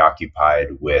too preoccupied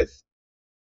with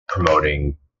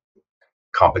promoting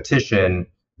competition,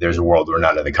 there's a world where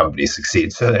none of the companies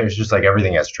succeed. So there's just like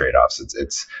everything has trade-offs.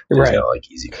 There's Right. no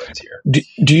like easy wins here.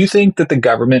 Do you think that the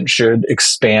government should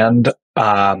expand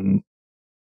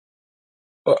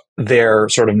their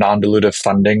sort of non-dilutive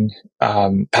funding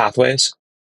pathways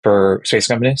for space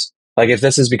companies? Like, if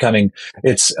this is becoming,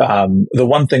 it's the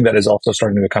one thing that is also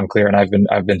starting to become clear, and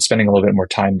I've been spending a little bit more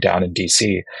time down in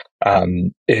DC,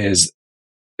 is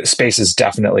space is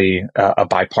definitely a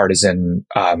bipartisan.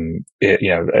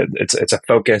 It's a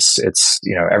focus. It's,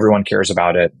 everyone cares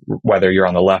about it, whether you're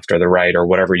on the left or the right or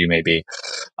whatever you may be.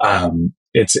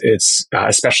 It's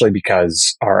especially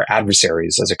because our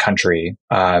adversaries as a country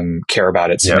care about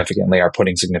it Yeah. significantly, are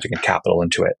putting significant capital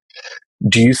into it.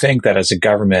 Do you think that as a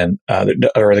government,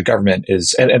 or the government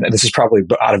is, and this is probably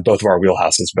out of both of our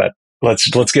wheelhouses, but let's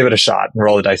give it a shot and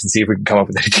roll the dice and see if we can come up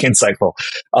with anything insightful.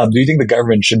 Do you think the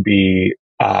government should be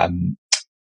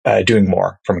doing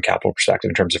more from a capital perspective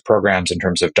in terms of programs, in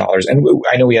terms of dollars? And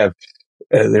I know we have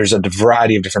there's a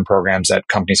variety of different programs that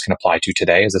companies can apply to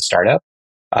today as a startup.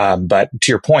 But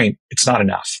to your point, it's not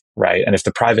enough, right? And if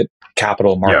the private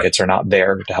capital Yeah. markets are not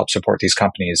there to help support these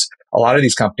companies, a lot of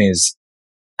these companies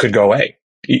could go away,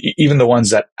 even the ones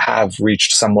that have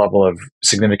reached some level of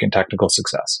significant technical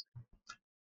success.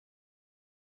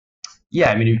 Yeah.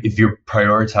 I mean, if you're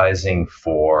prioritizing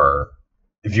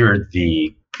if you're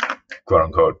the quote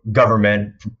unquote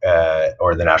government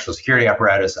or the national security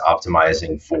apparatus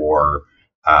optimizing for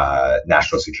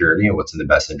national security and what's in the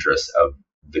best interest of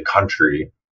the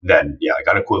country, then yeah, like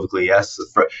unequivocally, yes.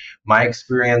 My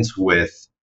experience with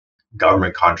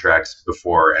government contracts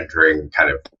before entering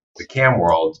kind of the CAM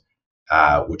world,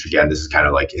 which again, this is kind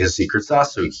of like his secret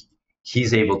sauce. So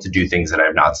he's able to do things that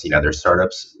I've not seen other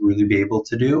startups really be able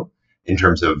to do in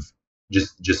terms of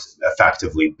just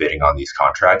effectively bidding on these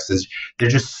contracts. They're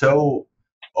just so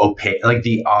opaque. Like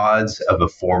the odds of a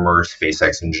former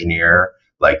SpaceX engineer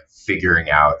like figuring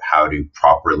out how to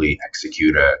properly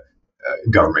execute a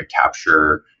government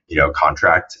capture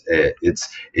contract,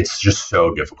 it's just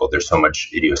so difficult. There's so much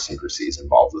idiosyncrasies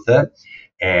involved with it.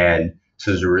 And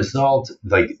so as a result,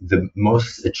 like the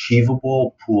most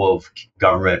achievable pool of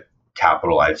government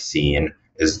capital I've seen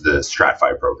is the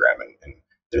StratFi program. And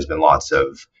there's been lots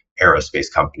of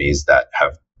aerospace companies that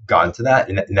have gone to that.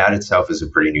 And that itself is a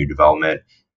pretty new development.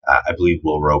 I believe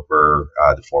Will Roper,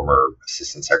 the former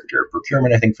Assistant Secretary of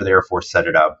Procurement, I think for the Air Force, set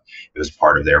it up. It was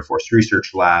part of the Air Force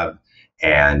Research Lab.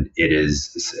 And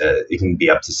it can be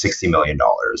up to $60 million,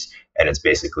 and it's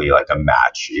basically like a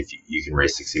match. If you can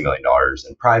raise $60 million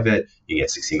in private, you get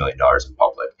 $60 million in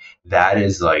public.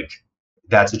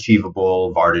 That's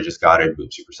achievable. Varda just got it.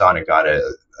 Boom Supersonic got it.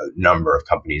 A number of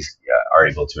companies are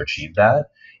able to achieve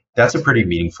that. That's a pretty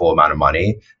meaningful amount of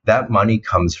money. That money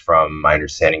comes from, my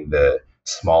understanding, the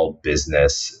small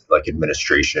business like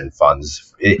administration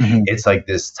funds. It's like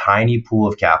this tiny pool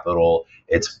of capital.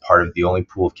 It's part of the only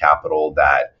pool of capital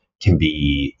that can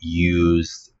be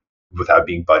used without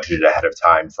being budgeted ahead of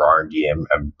time for R&D.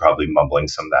 I'm probably mumbling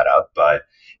some of that up, but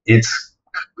it's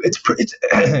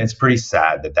pretty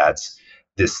sad that that's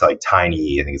this like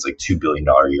tiny, I think it's like $2 billion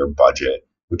a year budget,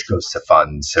 which goes to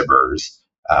fund SBIRs,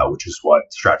 which is what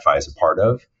StratFi is a part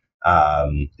of,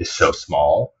 is so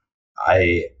small.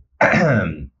 I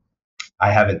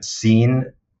I haven't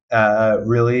seen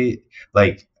really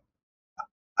like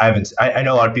I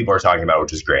know a lot of people are talking about it,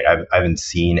 which is great. I haven't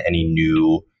seen any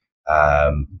new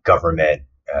government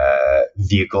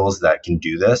vehicles that can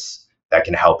do this, that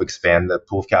can help expand the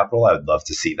pool of capital. I would love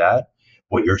to see that.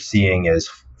 What you're seeing is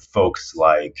folks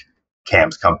like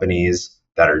Kam's companies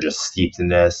that are just steeped in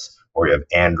this, or you have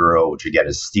Andrew, which again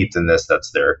is steeped in this.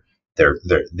 That's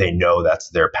they know that's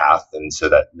their path, and so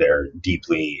that they're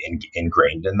deeply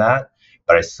ingrained in that.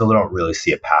 But I still don't really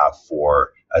see a path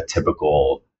for a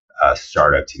typical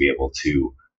startup to be able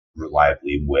to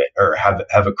reliably win or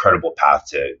have a credible path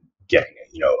to getting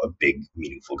a big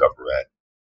meaningful government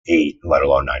 8, let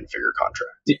alone 9-figure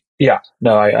contract. Yeah,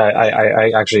 no,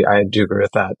 I actually I do agree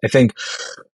with that. I think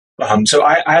so.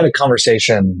 I had a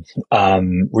conversation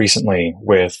recently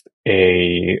with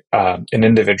an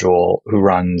individual who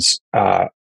runs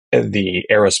the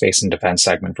aerospace and defense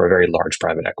segment for a very large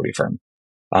private equity firm,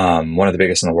 one of the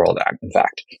biggest in the world, in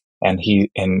fact. And he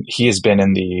has been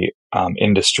in the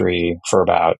industry for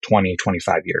about 20,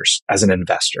 25 years as an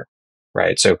investor,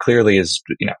 right? So clearly is,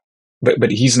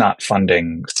 but he's not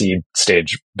funding seed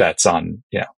stage bets on,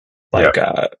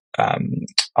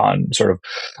 on sort of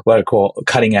what I call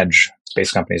cutting edge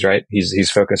space companies, right?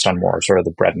 He's focused on more sort of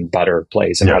the bread and butter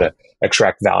plays and how to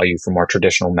extract value from more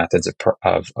traditional methods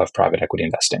of private equity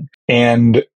investing.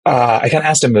 And I kind of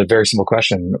asked him a very simple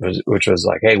question, which was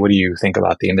like, "Hey, what do you think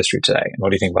about the industry today? And what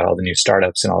do you think about all the new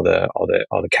startups and all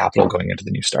the capital going into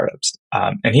the new startups?"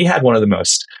 And he had one of the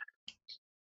most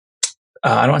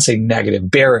I don't want to say negative,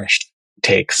 bearish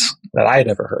takes that I had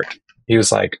ever heard. He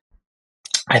was like,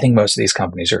 "I think most of these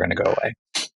companies are going to go away."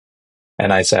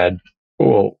 And I said,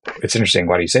 "Well, it's interesting.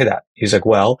 Why do you say that?" He's like,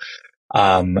 "Well,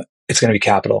 it's going to be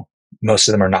capital. Most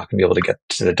of them are not going to be able to get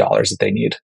to the dollars that they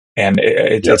need, and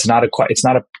it's not a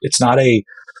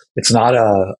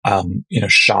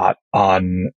shot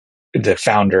on the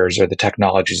founders or the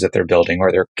technologies that they're building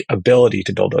or their ability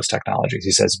to build those technologies."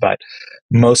 He says, "But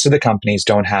most of the companies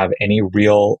don't have any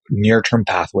real near-term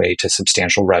pathway to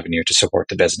substantial revenue to support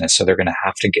the business, so they're going to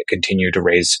have to continue to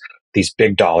raise these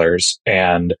big dollars."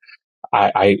 And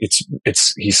he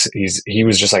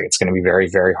was just like, it's going to be very,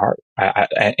 very hard.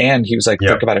 And he was like,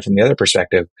 think about it from the other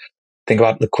perspective. Think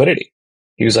about liquidity.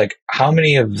 He was like, how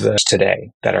many of those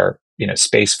today that are,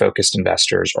 space focused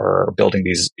investors or building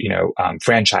these,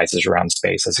 franchises around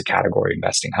space as a category of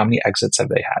investing? How many exits have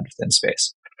they had within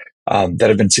space that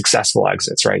have been successful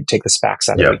exits, right? Take the SPACs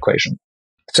out of the equation.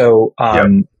 So,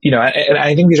 and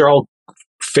I think these are all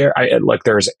fair.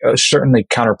 There's certainly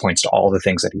counterpoints to all the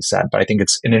things that he said, but I think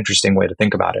it's an interesting way to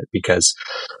think about it because,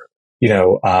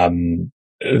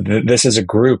 this is a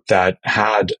group that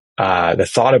had the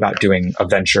thought about doing a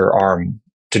venture arm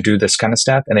to do this kind of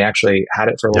stuff, and they actually had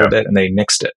it for a little bit, and they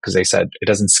nixed it because they said it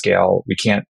doesn't scale. We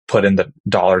can't put in the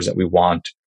dollars that we want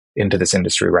into this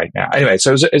industry right now. Anyway,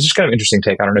 so it's just kind of an interesting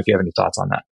take. I don't know if you have any thoughts on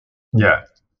that.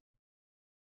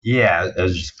 Yeah, I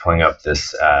was just pulling up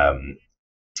this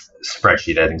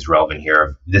spreadsheet I think is relevant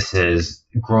here. This is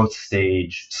growth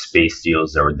stage space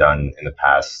deals that were done in the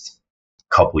past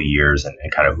couple of years and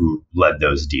kind of who led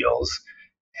those deals.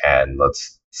 And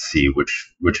let's see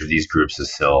which of these groups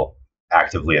is still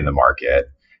actively in the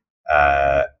market.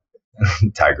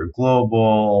 Tiger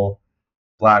Global,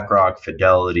 BlackRock,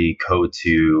 Fidelity,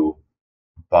 Coatue,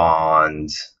 Bond,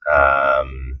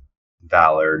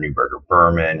 Valor, Neuberger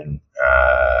Berman,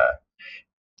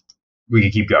 we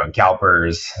could keep going.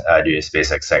 CalPERS, due to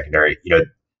SpaceX secondary.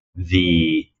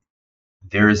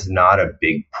 There is not a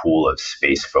big pool of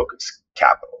space-focused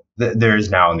capital. There is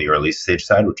now on the early stage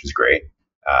side, which is great.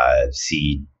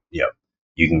 Seed,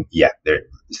 you can,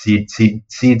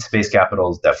 seed space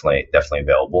capital is definitely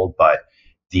available, but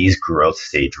these growth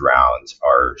stage rounds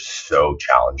are so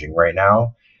challenging right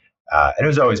now. And it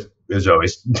was always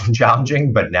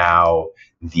challenging, but now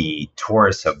the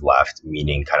tourists have left,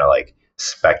 meaning kind of like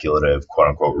speculative, quote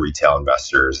unquote, retail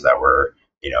investors that were,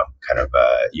 kind of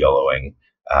YOLOing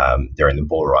during the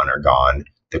bull run are gone.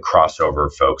 The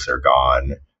crossover folks are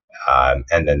gone.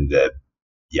 And then the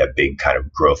big kind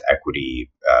of growth equity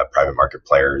private market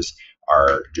players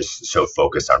are just so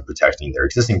focused on protecting their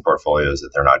existing portfolios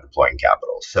that they're not deploying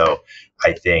capital. So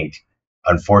I think,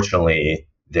 unfortunately,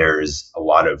 there's a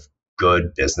lot of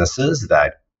good businesses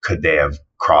that could they have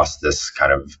crossed this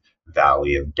kind of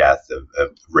valley of death of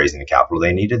raising the capital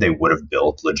they needed, they would have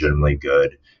built legitimately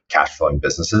good cash flowing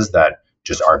businesses that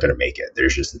just aren't going to make it.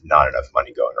 There's just not enough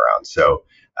money going around. So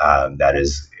that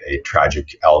is a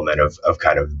tragic element of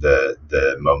kind of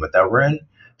the moment that we're in.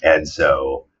 And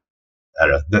so I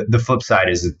don't know. The flip side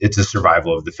is it's a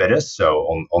survival of the fittest. So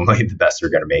only the best are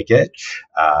going to make it.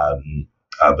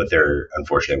 But there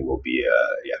unfortunately will be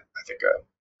I think a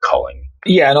culling.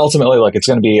 Yeah, and ultimately, it's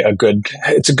going to be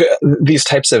these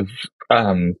types of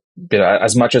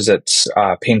as much as it's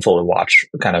painful to watch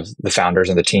kind of the founders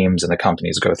and the teams and the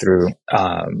companies go through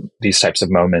these types of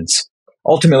moments,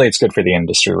 ultimately it's good for the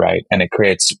industry, right? And it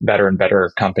creates better and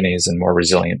better companies and more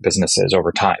resilient businesses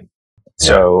over time. Yeah.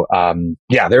 So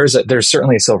there's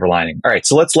certainly a silver lining. All right,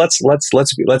 so let's get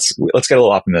a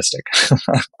little optimistic.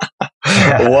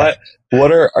 what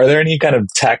are there any kind of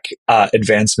tech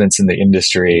advancements in the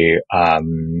industry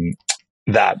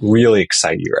that really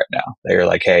excite you right now? That you're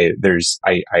like, hey,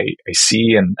 I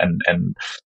see and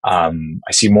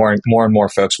I see more and more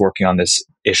folks working on this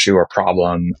issue or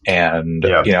problem, and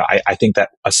Yeah. I think that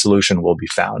a solution will be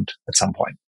found at some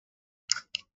point.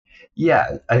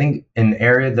 Yeah, I think an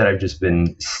area that I've just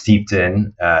been steeped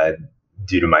in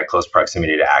due to my close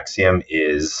proximity to Axiom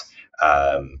is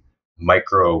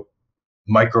micro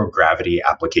microgravity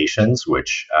applications,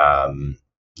 which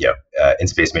in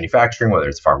space manufacturing, whether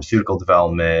it's pharmaceutical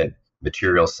development,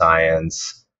 material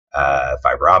science,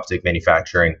 fiber optic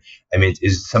manufacturing. I mean, it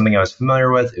is something I was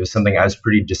familiar with. It was something I was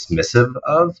pretty dismissive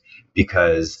of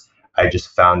because I just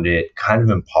found it kind of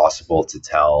impossible to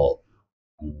tell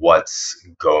what's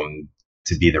going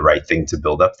to be the right thing to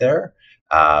build up there.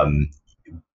 Um,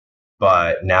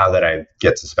 but now that I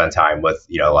get to spend time with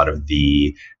a lot of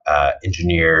the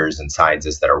engineers and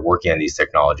scientists that are working on these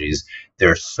technologies,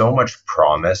 there's so much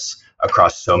promise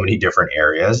across so many different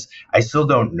areas. I still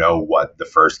don't know what the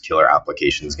first killer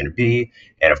application is going to be,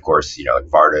 and of course, like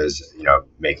Varda is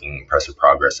making impressive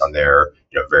progress on their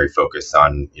very focused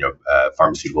on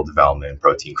pharmaceutical development,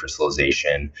 protein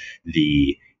crystallization.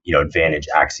 The advantage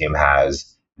Axiom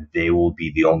has, they will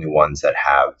be the only ones that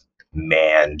have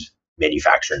manned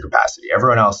manufacturing capacity.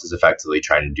 Everyone else is effectively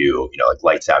trying to do, like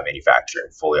lights out manufacturing,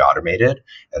 fully automated.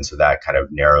 And so that kind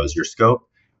of narrows your scope.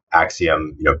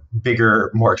 Axiom,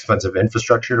 bigger, more expensive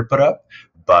infrastructure to put up,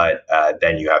 but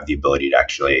then you have the ability to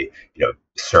actually,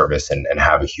 service and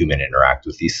have a human interact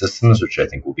with these systems, which I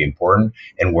think will be important.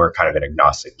 And we're kind of an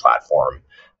agnostic platform.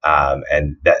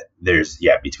 And that there's,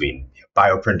 between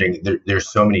bioprinting,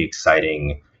 there's so many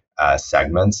exciting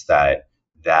segments that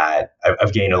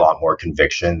I've gained a lot more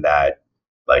conviction that,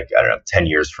 like, I don't know, 10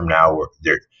 years from now,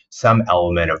 there some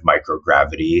element of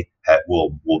microgravity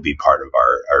will be part of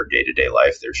our day-to-day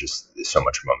life. There's so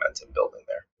much momentum building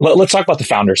there. Let's talk about the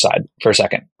founder side for a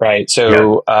second, right?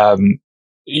 So,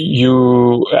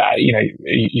 you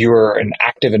were an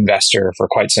active investor for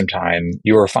quite some time.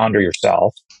 You were a founder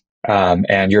yourself,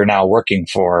 and you're now working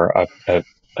for a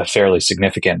fairly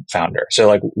significant founder. So,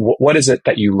 like, what is it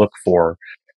that you look for?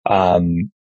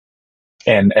 And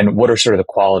what are sort of the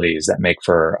qualities that make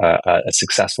for a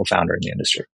successful founder in the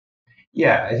industry?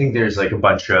 Yeah, I think there's like a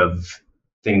bunch of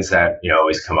things that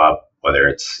always come up, whether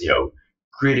it's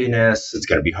greediness. It's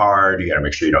going to be hard. You got to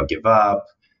make sure you don't give up.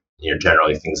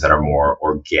 Generally things that are more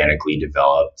organically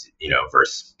developed,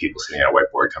 versus people sitting at a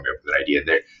whiteboard coming up with an idea.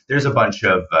 There's a bunch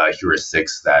of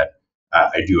heuristics that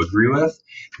I do agree with.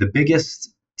 The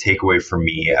biggest takeaway for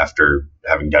me after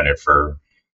having done it for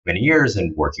many years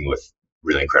and working with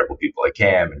really incredible people like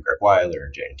Kam and Greg Weiler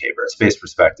and Jane Tabor at Space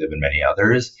Perspective and many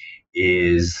others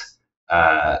is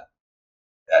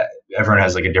everyone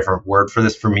has like a different word for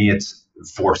this. For me, it's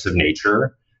force of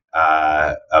nature.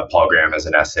 Paul Graham has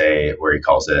an essay where he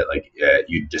calls it like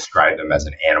you describe them as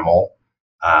an animal.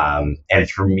 And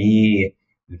for me,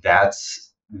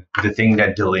 that's the thing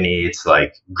that delineates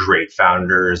like great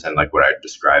founders and like what I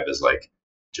describe as like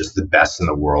just the best in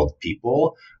the world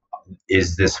people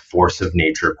is this force of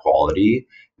nature quality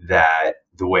that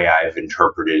the way I've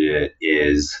interpreted it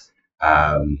is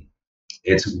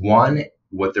it's one,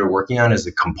 what they're working on is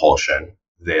a compulsion.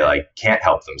 They like can't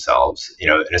help themselves,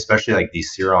 and especially like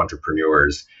these serial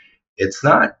entrepreneurs, it's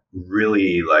not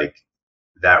really like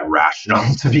that rational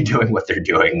to be doing what they're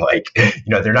doing. Like,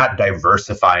 they're not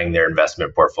diversifying their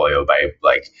investment portfolio by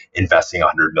like investing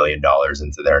 $100 million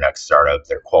into their next startup,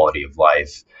 their quality of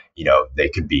life. They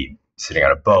could be sitting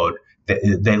on a boat.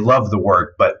 They love the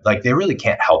work, but like they really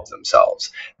can't help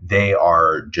themselves. They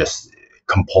are just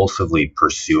compulsively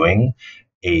pursuing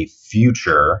a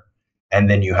future. And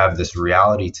then you have this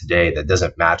reality today that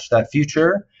doesn't match that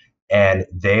future. And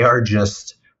they are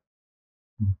just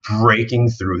breaking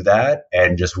through that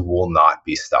and just will not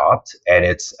be stopped. And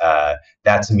it's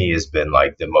that to me has been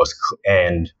like the most,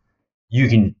 and you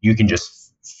can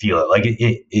just feel it. Like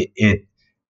it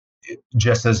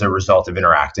just as a result of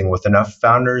interacting with enough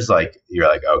founders, like you're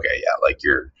like, okay, yeah, like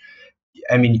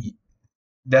I mean,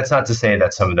 that's not to say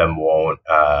that some of them won't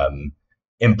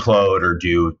implode or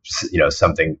do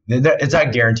something. It's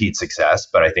not guaranteed success,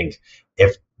 but I think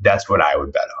if that's what I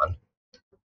would bet on.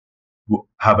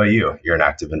 How about you? You're an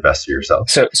active investor yourself.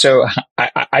 So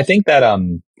I think that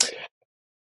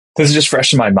This is just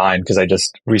fresh in my mind because I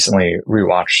just recently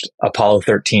rewatched Apollo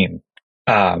 13.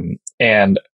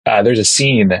 And there's a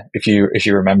scene, if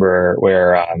you remember,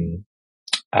 where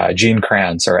Gene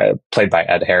Kranz, or played by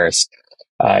Ed Harris,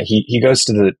 he goes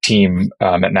to the team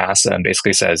at NASA and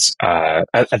basically says,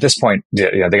 at this point,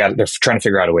 they're trying to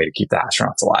figure out a way to keep the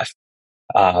astronauts alive.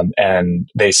 And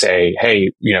they say,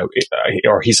 hey,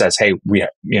 or he says, hey,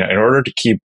 in order to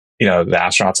keep, the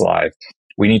astronauts alive,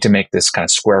 we need to make this kind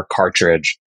of square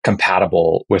cartridge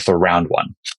compatible with a round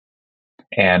one.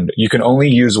 And you can only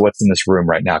use what's in this room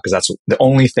right now because that's the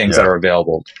only things that are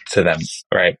available to them.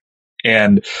 Right.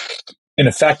 And in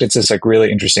effect, it's this like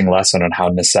really interesting lesson on how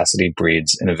necessity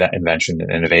breeds invention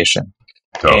and innovation.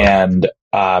 Totally. And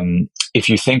if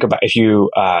you think about, if you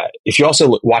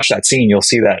also watch that scene, you'll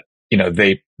see that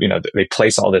they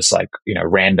place all this like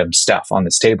random stuff on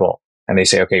this table, and they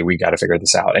say, okay, we got to figure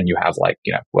this out, and you have like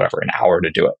whatever, an hour to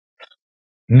do it.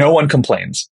 No one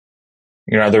complains.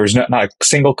 There was not a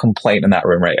single complaint in that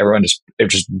room, right? Everyone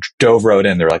just dove right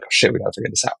in. They're like, oh, shit, we got to figure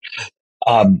this out.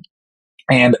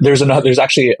 And there's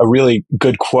actually a really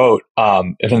good quote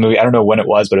in the movie. I don't know when it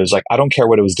was, but it was like, I don't care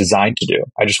what it was designed to do.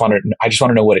 I just want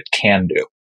to know what it can do.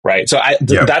 Right. So I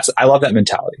love that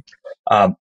mentality.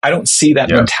 I don't see that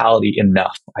mentality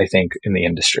enough, I think, in the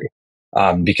industry.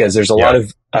 Because there's a lot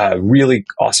of really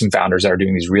awesome founders that are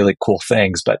doing these really cool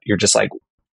things, but you're just like,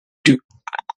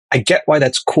 I get why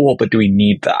that's cool, but do we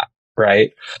need that?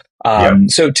 Right.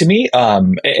 So to me,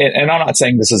 and I'm not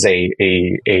saying this is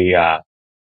a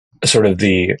sort of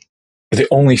the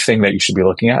only thing that you should be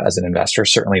looking at as an investor,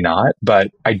 certainly not.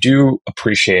 But I do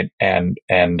appreciate and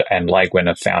like when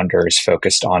a founder is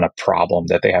focused on a problem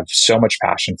that they have so much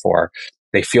passion for,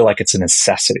 they feel like it's a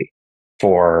necessity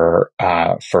for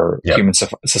human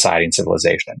society and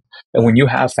civilization. And when you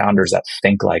have founders that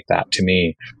think like that, to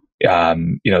me,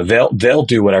 they'll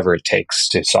do whatever it takes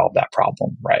to solve that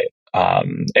problem, right?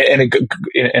 And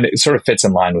it sort of fits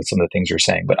in line with some of the things you're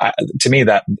saying. But to me,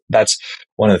 that's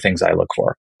one of the things I look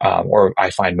for, or I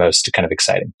find most kind of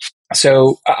exciting.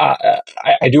 So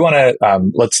I do want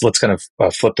to let's kind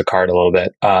of flip the card a little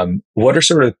bit. What are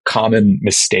sort of common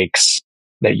mistakes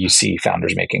that you see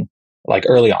founders making, like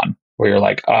early on, where you're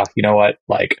like, you know what,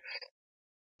 like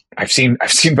I've seen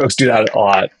folks do that a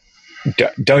lot.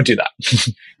 Don't do that.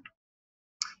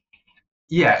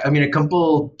 Yeah, I mean, a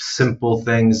couple simple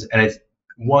things. And I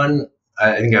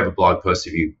think I have a blog post.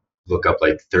 If you look up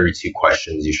like 32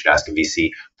 questions you should ask a VC,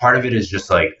 part of it is just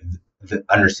like the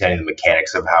understanding the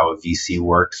mechanics of how a VC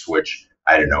works, which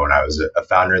I didn't know when I was a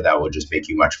founder. That will just make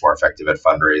you much more effective at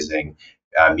fundraising,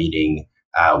 meaning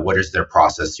what is their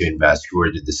process to invest? Who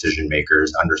are the decision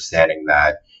makers? Understanding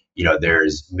that,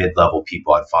 there's mid-level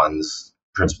people at funds,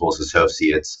 principals,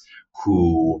 associates,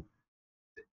 who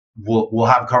we'll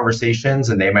have conversations,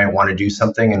 and they might want to do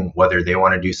something, and whether they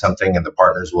want to do something and the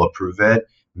partners will approve it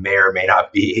may or may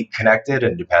not be connected,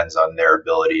 and depends on their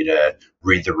ability to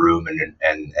read the room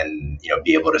and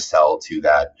be able to sell to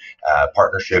that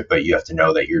partnership. But you have to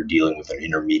know that you're dealing with an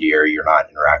intermediary. You're not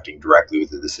interacting directly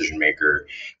with the decision maker.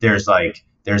 There's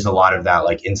a lot of that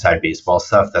like inside baseball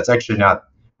stuff that's actually not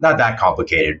that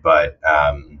complicated, but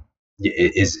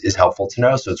is helpful to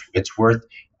know. So it's worth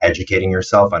educating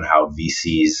yourself on how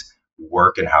VCs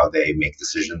work and how they make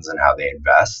decisions and how they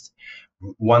invest.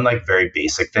 One like very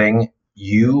basic thing,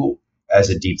 you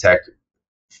as a deep tech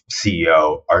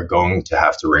CEO are going to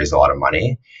have to raise a lot of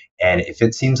money. And if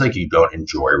it seems like you don't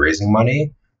enjoy raising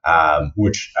money,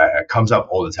 which comes up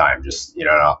all the time, just,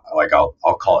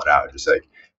 I'll call it out. Just like,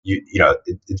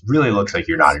 it really looks like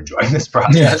you're not enjoying this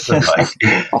process. And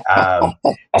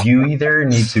you either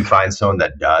need to find someone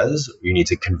that does, you need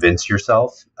to convince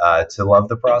yourself to love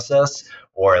the process,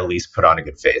 or at least put on a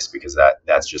good face, because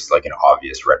that's just like an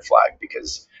obvious red flag,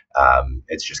 because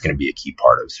it's just going to be a key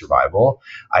part of survival.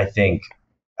 I think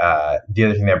the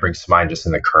other thing that brings to mind, just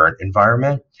in the current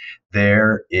environment,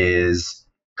 there is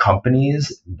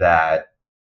companies that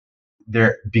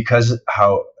because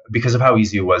of how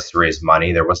easy it was to raise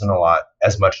money, there wasn't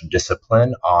as much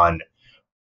discipline on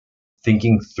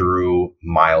thinking through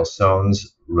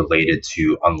milestones related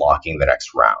to unlocking the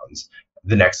next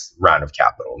round of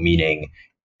capital. Meaning,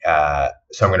 so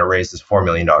I'm going to raise this $4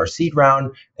 million seed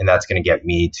round, and that's going to get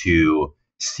me to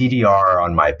CDR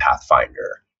on my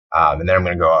Pathfinder. And then I'm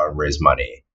going to go out and raise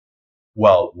money.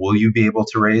 Well, will you be able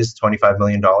to raise $25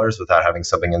 million without having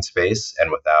something in space and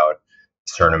without a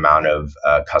certain amount of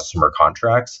customer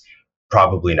contracts?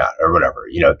 Probably not, or whatever.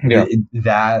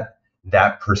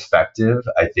 That perspective,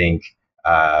 I think,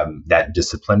 that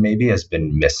discipline maybe has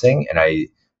been missing. And I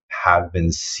have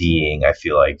been seeing, I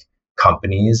feel like,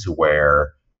 companies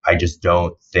where I just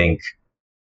don't think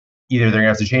either they're going to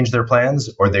have to change their plans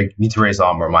or they need to raise a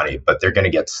lot more money, but they're going to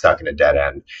get stuck in a dead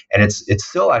end. And it's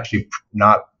still actually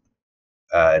not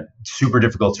super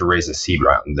difficult to raise a seed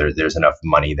round. There's enough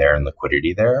money there and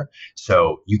liquidity there.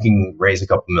 So you can raise a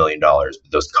couple $1 million, but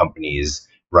those companies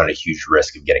run a huge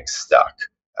risk of getting stuck,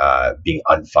 being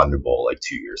unfundable like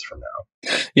 2 years from now.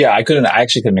 Yeah, I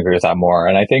actually couldn't agree with that more.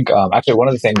 And I think actually one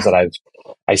of the things that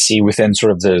I see within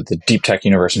sort of the deep tech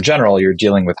universe in general, you're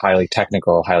dealing with highly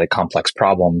technical, highly complex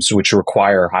problems, which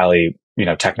require highly,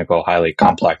 technical, highly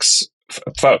complex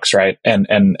folks, right? And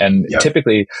Yep.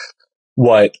 typically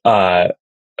what the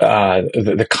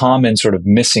common sort of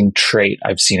missing trait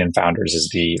I've seen in founders is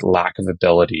the lack of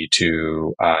ability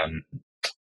to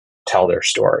tell their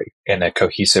story in a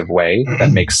cohesive way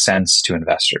that makes sense to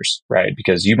investors, right?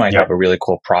 Because you might Yep. have a really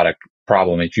cool product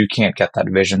problem if you can't get that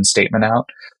vision statement out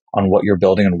on what you're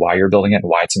building and why you're building it and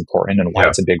why it's important and why Yep.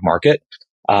 it's a big market.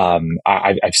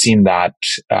 I've seen that.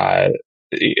 I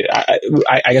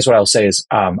guess what I'll say is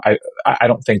I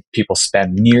don't think people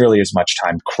spend nearly as much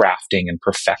time crafting and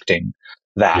perfecting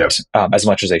that as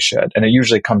much as they should, and it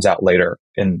usually comes out later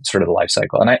in sort of the life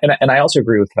cycle. And I also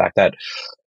agree with the fact that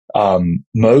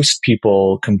most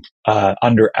people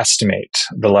underestimate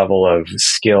the level of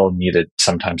skill needed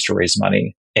sometimes to raise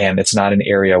money. And it's not an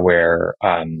area where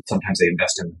sometimes they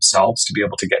invest in themselves to be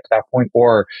able to get to that point,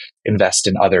 or invest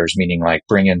in others, meaning like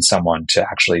bring in someone to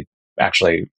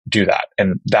actually do that.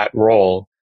 And that role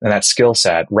and that skill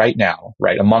set right now,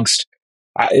 right, amongst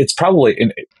it's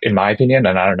probably, in my opinion,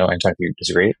 and I don't know, Anton, if you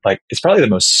disagree, like it's probably the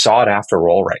most sought after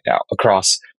role right now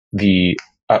across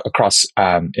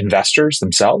investors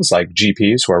themselves, like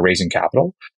GPs who are raising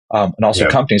capital, and also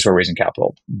companies who are raising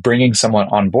capital, bringing someone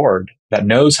on board that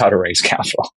knows how to raise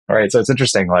capital. Right. So it's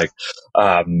interesting. Like,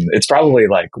 it's probably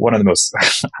like one of the most,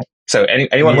 so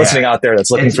anyone listening out there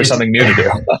that's looking for something new to do.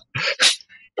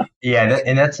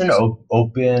 And that's an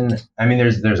open, I mean,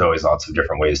 there's always lots of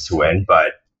different ways to win,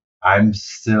 but I'm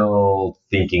still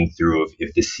thinking through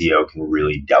if the CEO can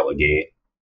really delegate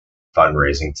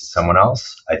fundraising to someone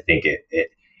else. I think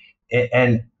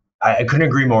and I couldn't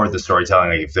agree more with the storytelling.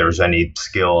 Like if there's any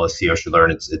skill a CEO should learn,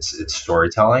 it's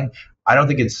storytelling. I don't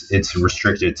think it's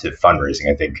restricted to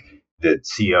fundraising. I think the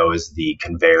CEO is the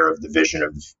conveyor of the vision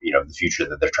of the future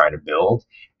that they're trying to build,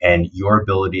 and your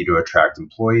ability to attract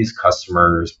employees,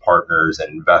 customers, partners, and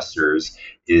investors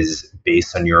is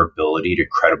based on your ability to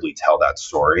credibly tell that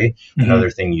story. Mm-hmm. Another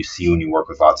thing you see when you work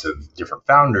with lots of different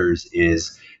founders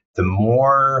is the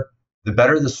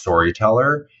better the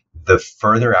storyteller, the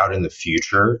further out in the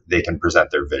future they can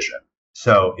present their vision.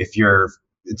 So if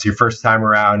it's your first time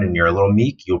around and you're a little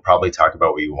meek, you'll probably talk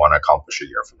about what you want to accomplish a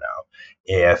year from now.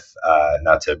 If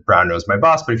not to brown nose my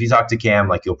boss, but if you talk to Cam,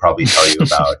 like he'll probably tell you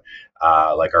about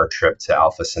like our trip to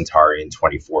Alpha Centauri in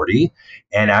 2040.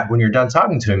 And when you're done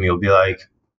talking to him, you'll be like,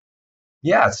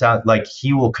 yeah, it sounds like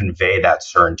he will convey that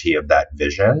certainty of that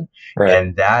vision. Right.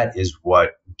 And that is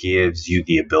what gives you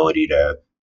the ability to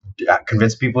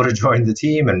convince people to join the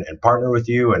team and partner with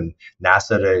you, and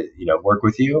NASA to work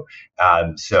with you.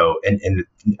 So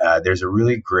there's a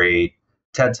really great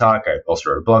TED Talk. I also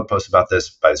wrote a blog post about this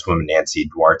by this woman, Nancy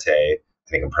Duarte. I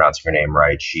think I'm pronouncing her name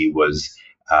right. She was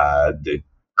the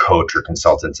coach or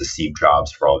consultant to Steve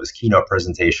Jobs for all of his keynote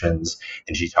presentations,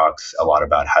 and she talks a lot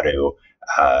about how to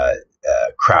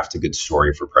craft a good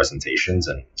story for presentations,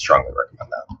 and strongly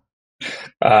recommend that.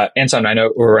 Anton, I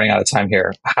know we're running out of time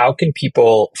here. How can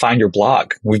people find your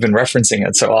blog? We've been referencing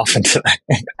it so often today.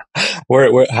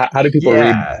 How do people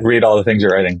read all the things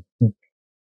you're writing?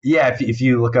 Yeah, if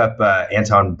you look up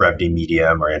Anton Brevde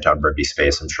Medium or Anton Brevde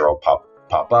Space, I'm sure it'll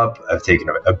pop up. I've taken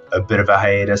a bit of a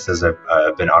hiatus as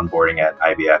I've been onboarding at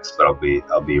IBX, but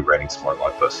I'll be writing some more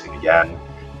blog posts soon again.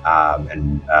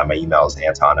 And my email is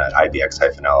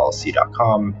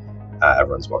anton@ibx-llc.com.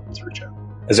 Everyone's welcome to reach out.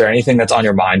 Is there anything that's on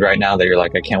your mind right now that you're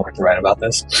like, I can't wait to write about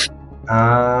this?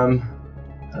 I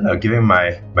don't know. Giving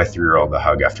my 3-year-old a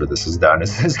hug after this is done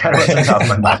is kind of what's on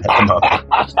my mind at the moment.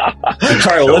 All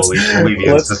right, well, we'll leave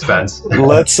you in suspense.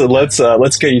 Let's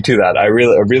get you to that. I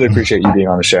really appreciate you being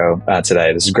on the show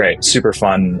today. This is great, super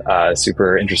fun,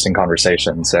 super interesting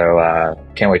conversation. So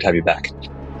can't wait to have you back.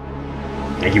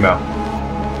 Thank you, Mo.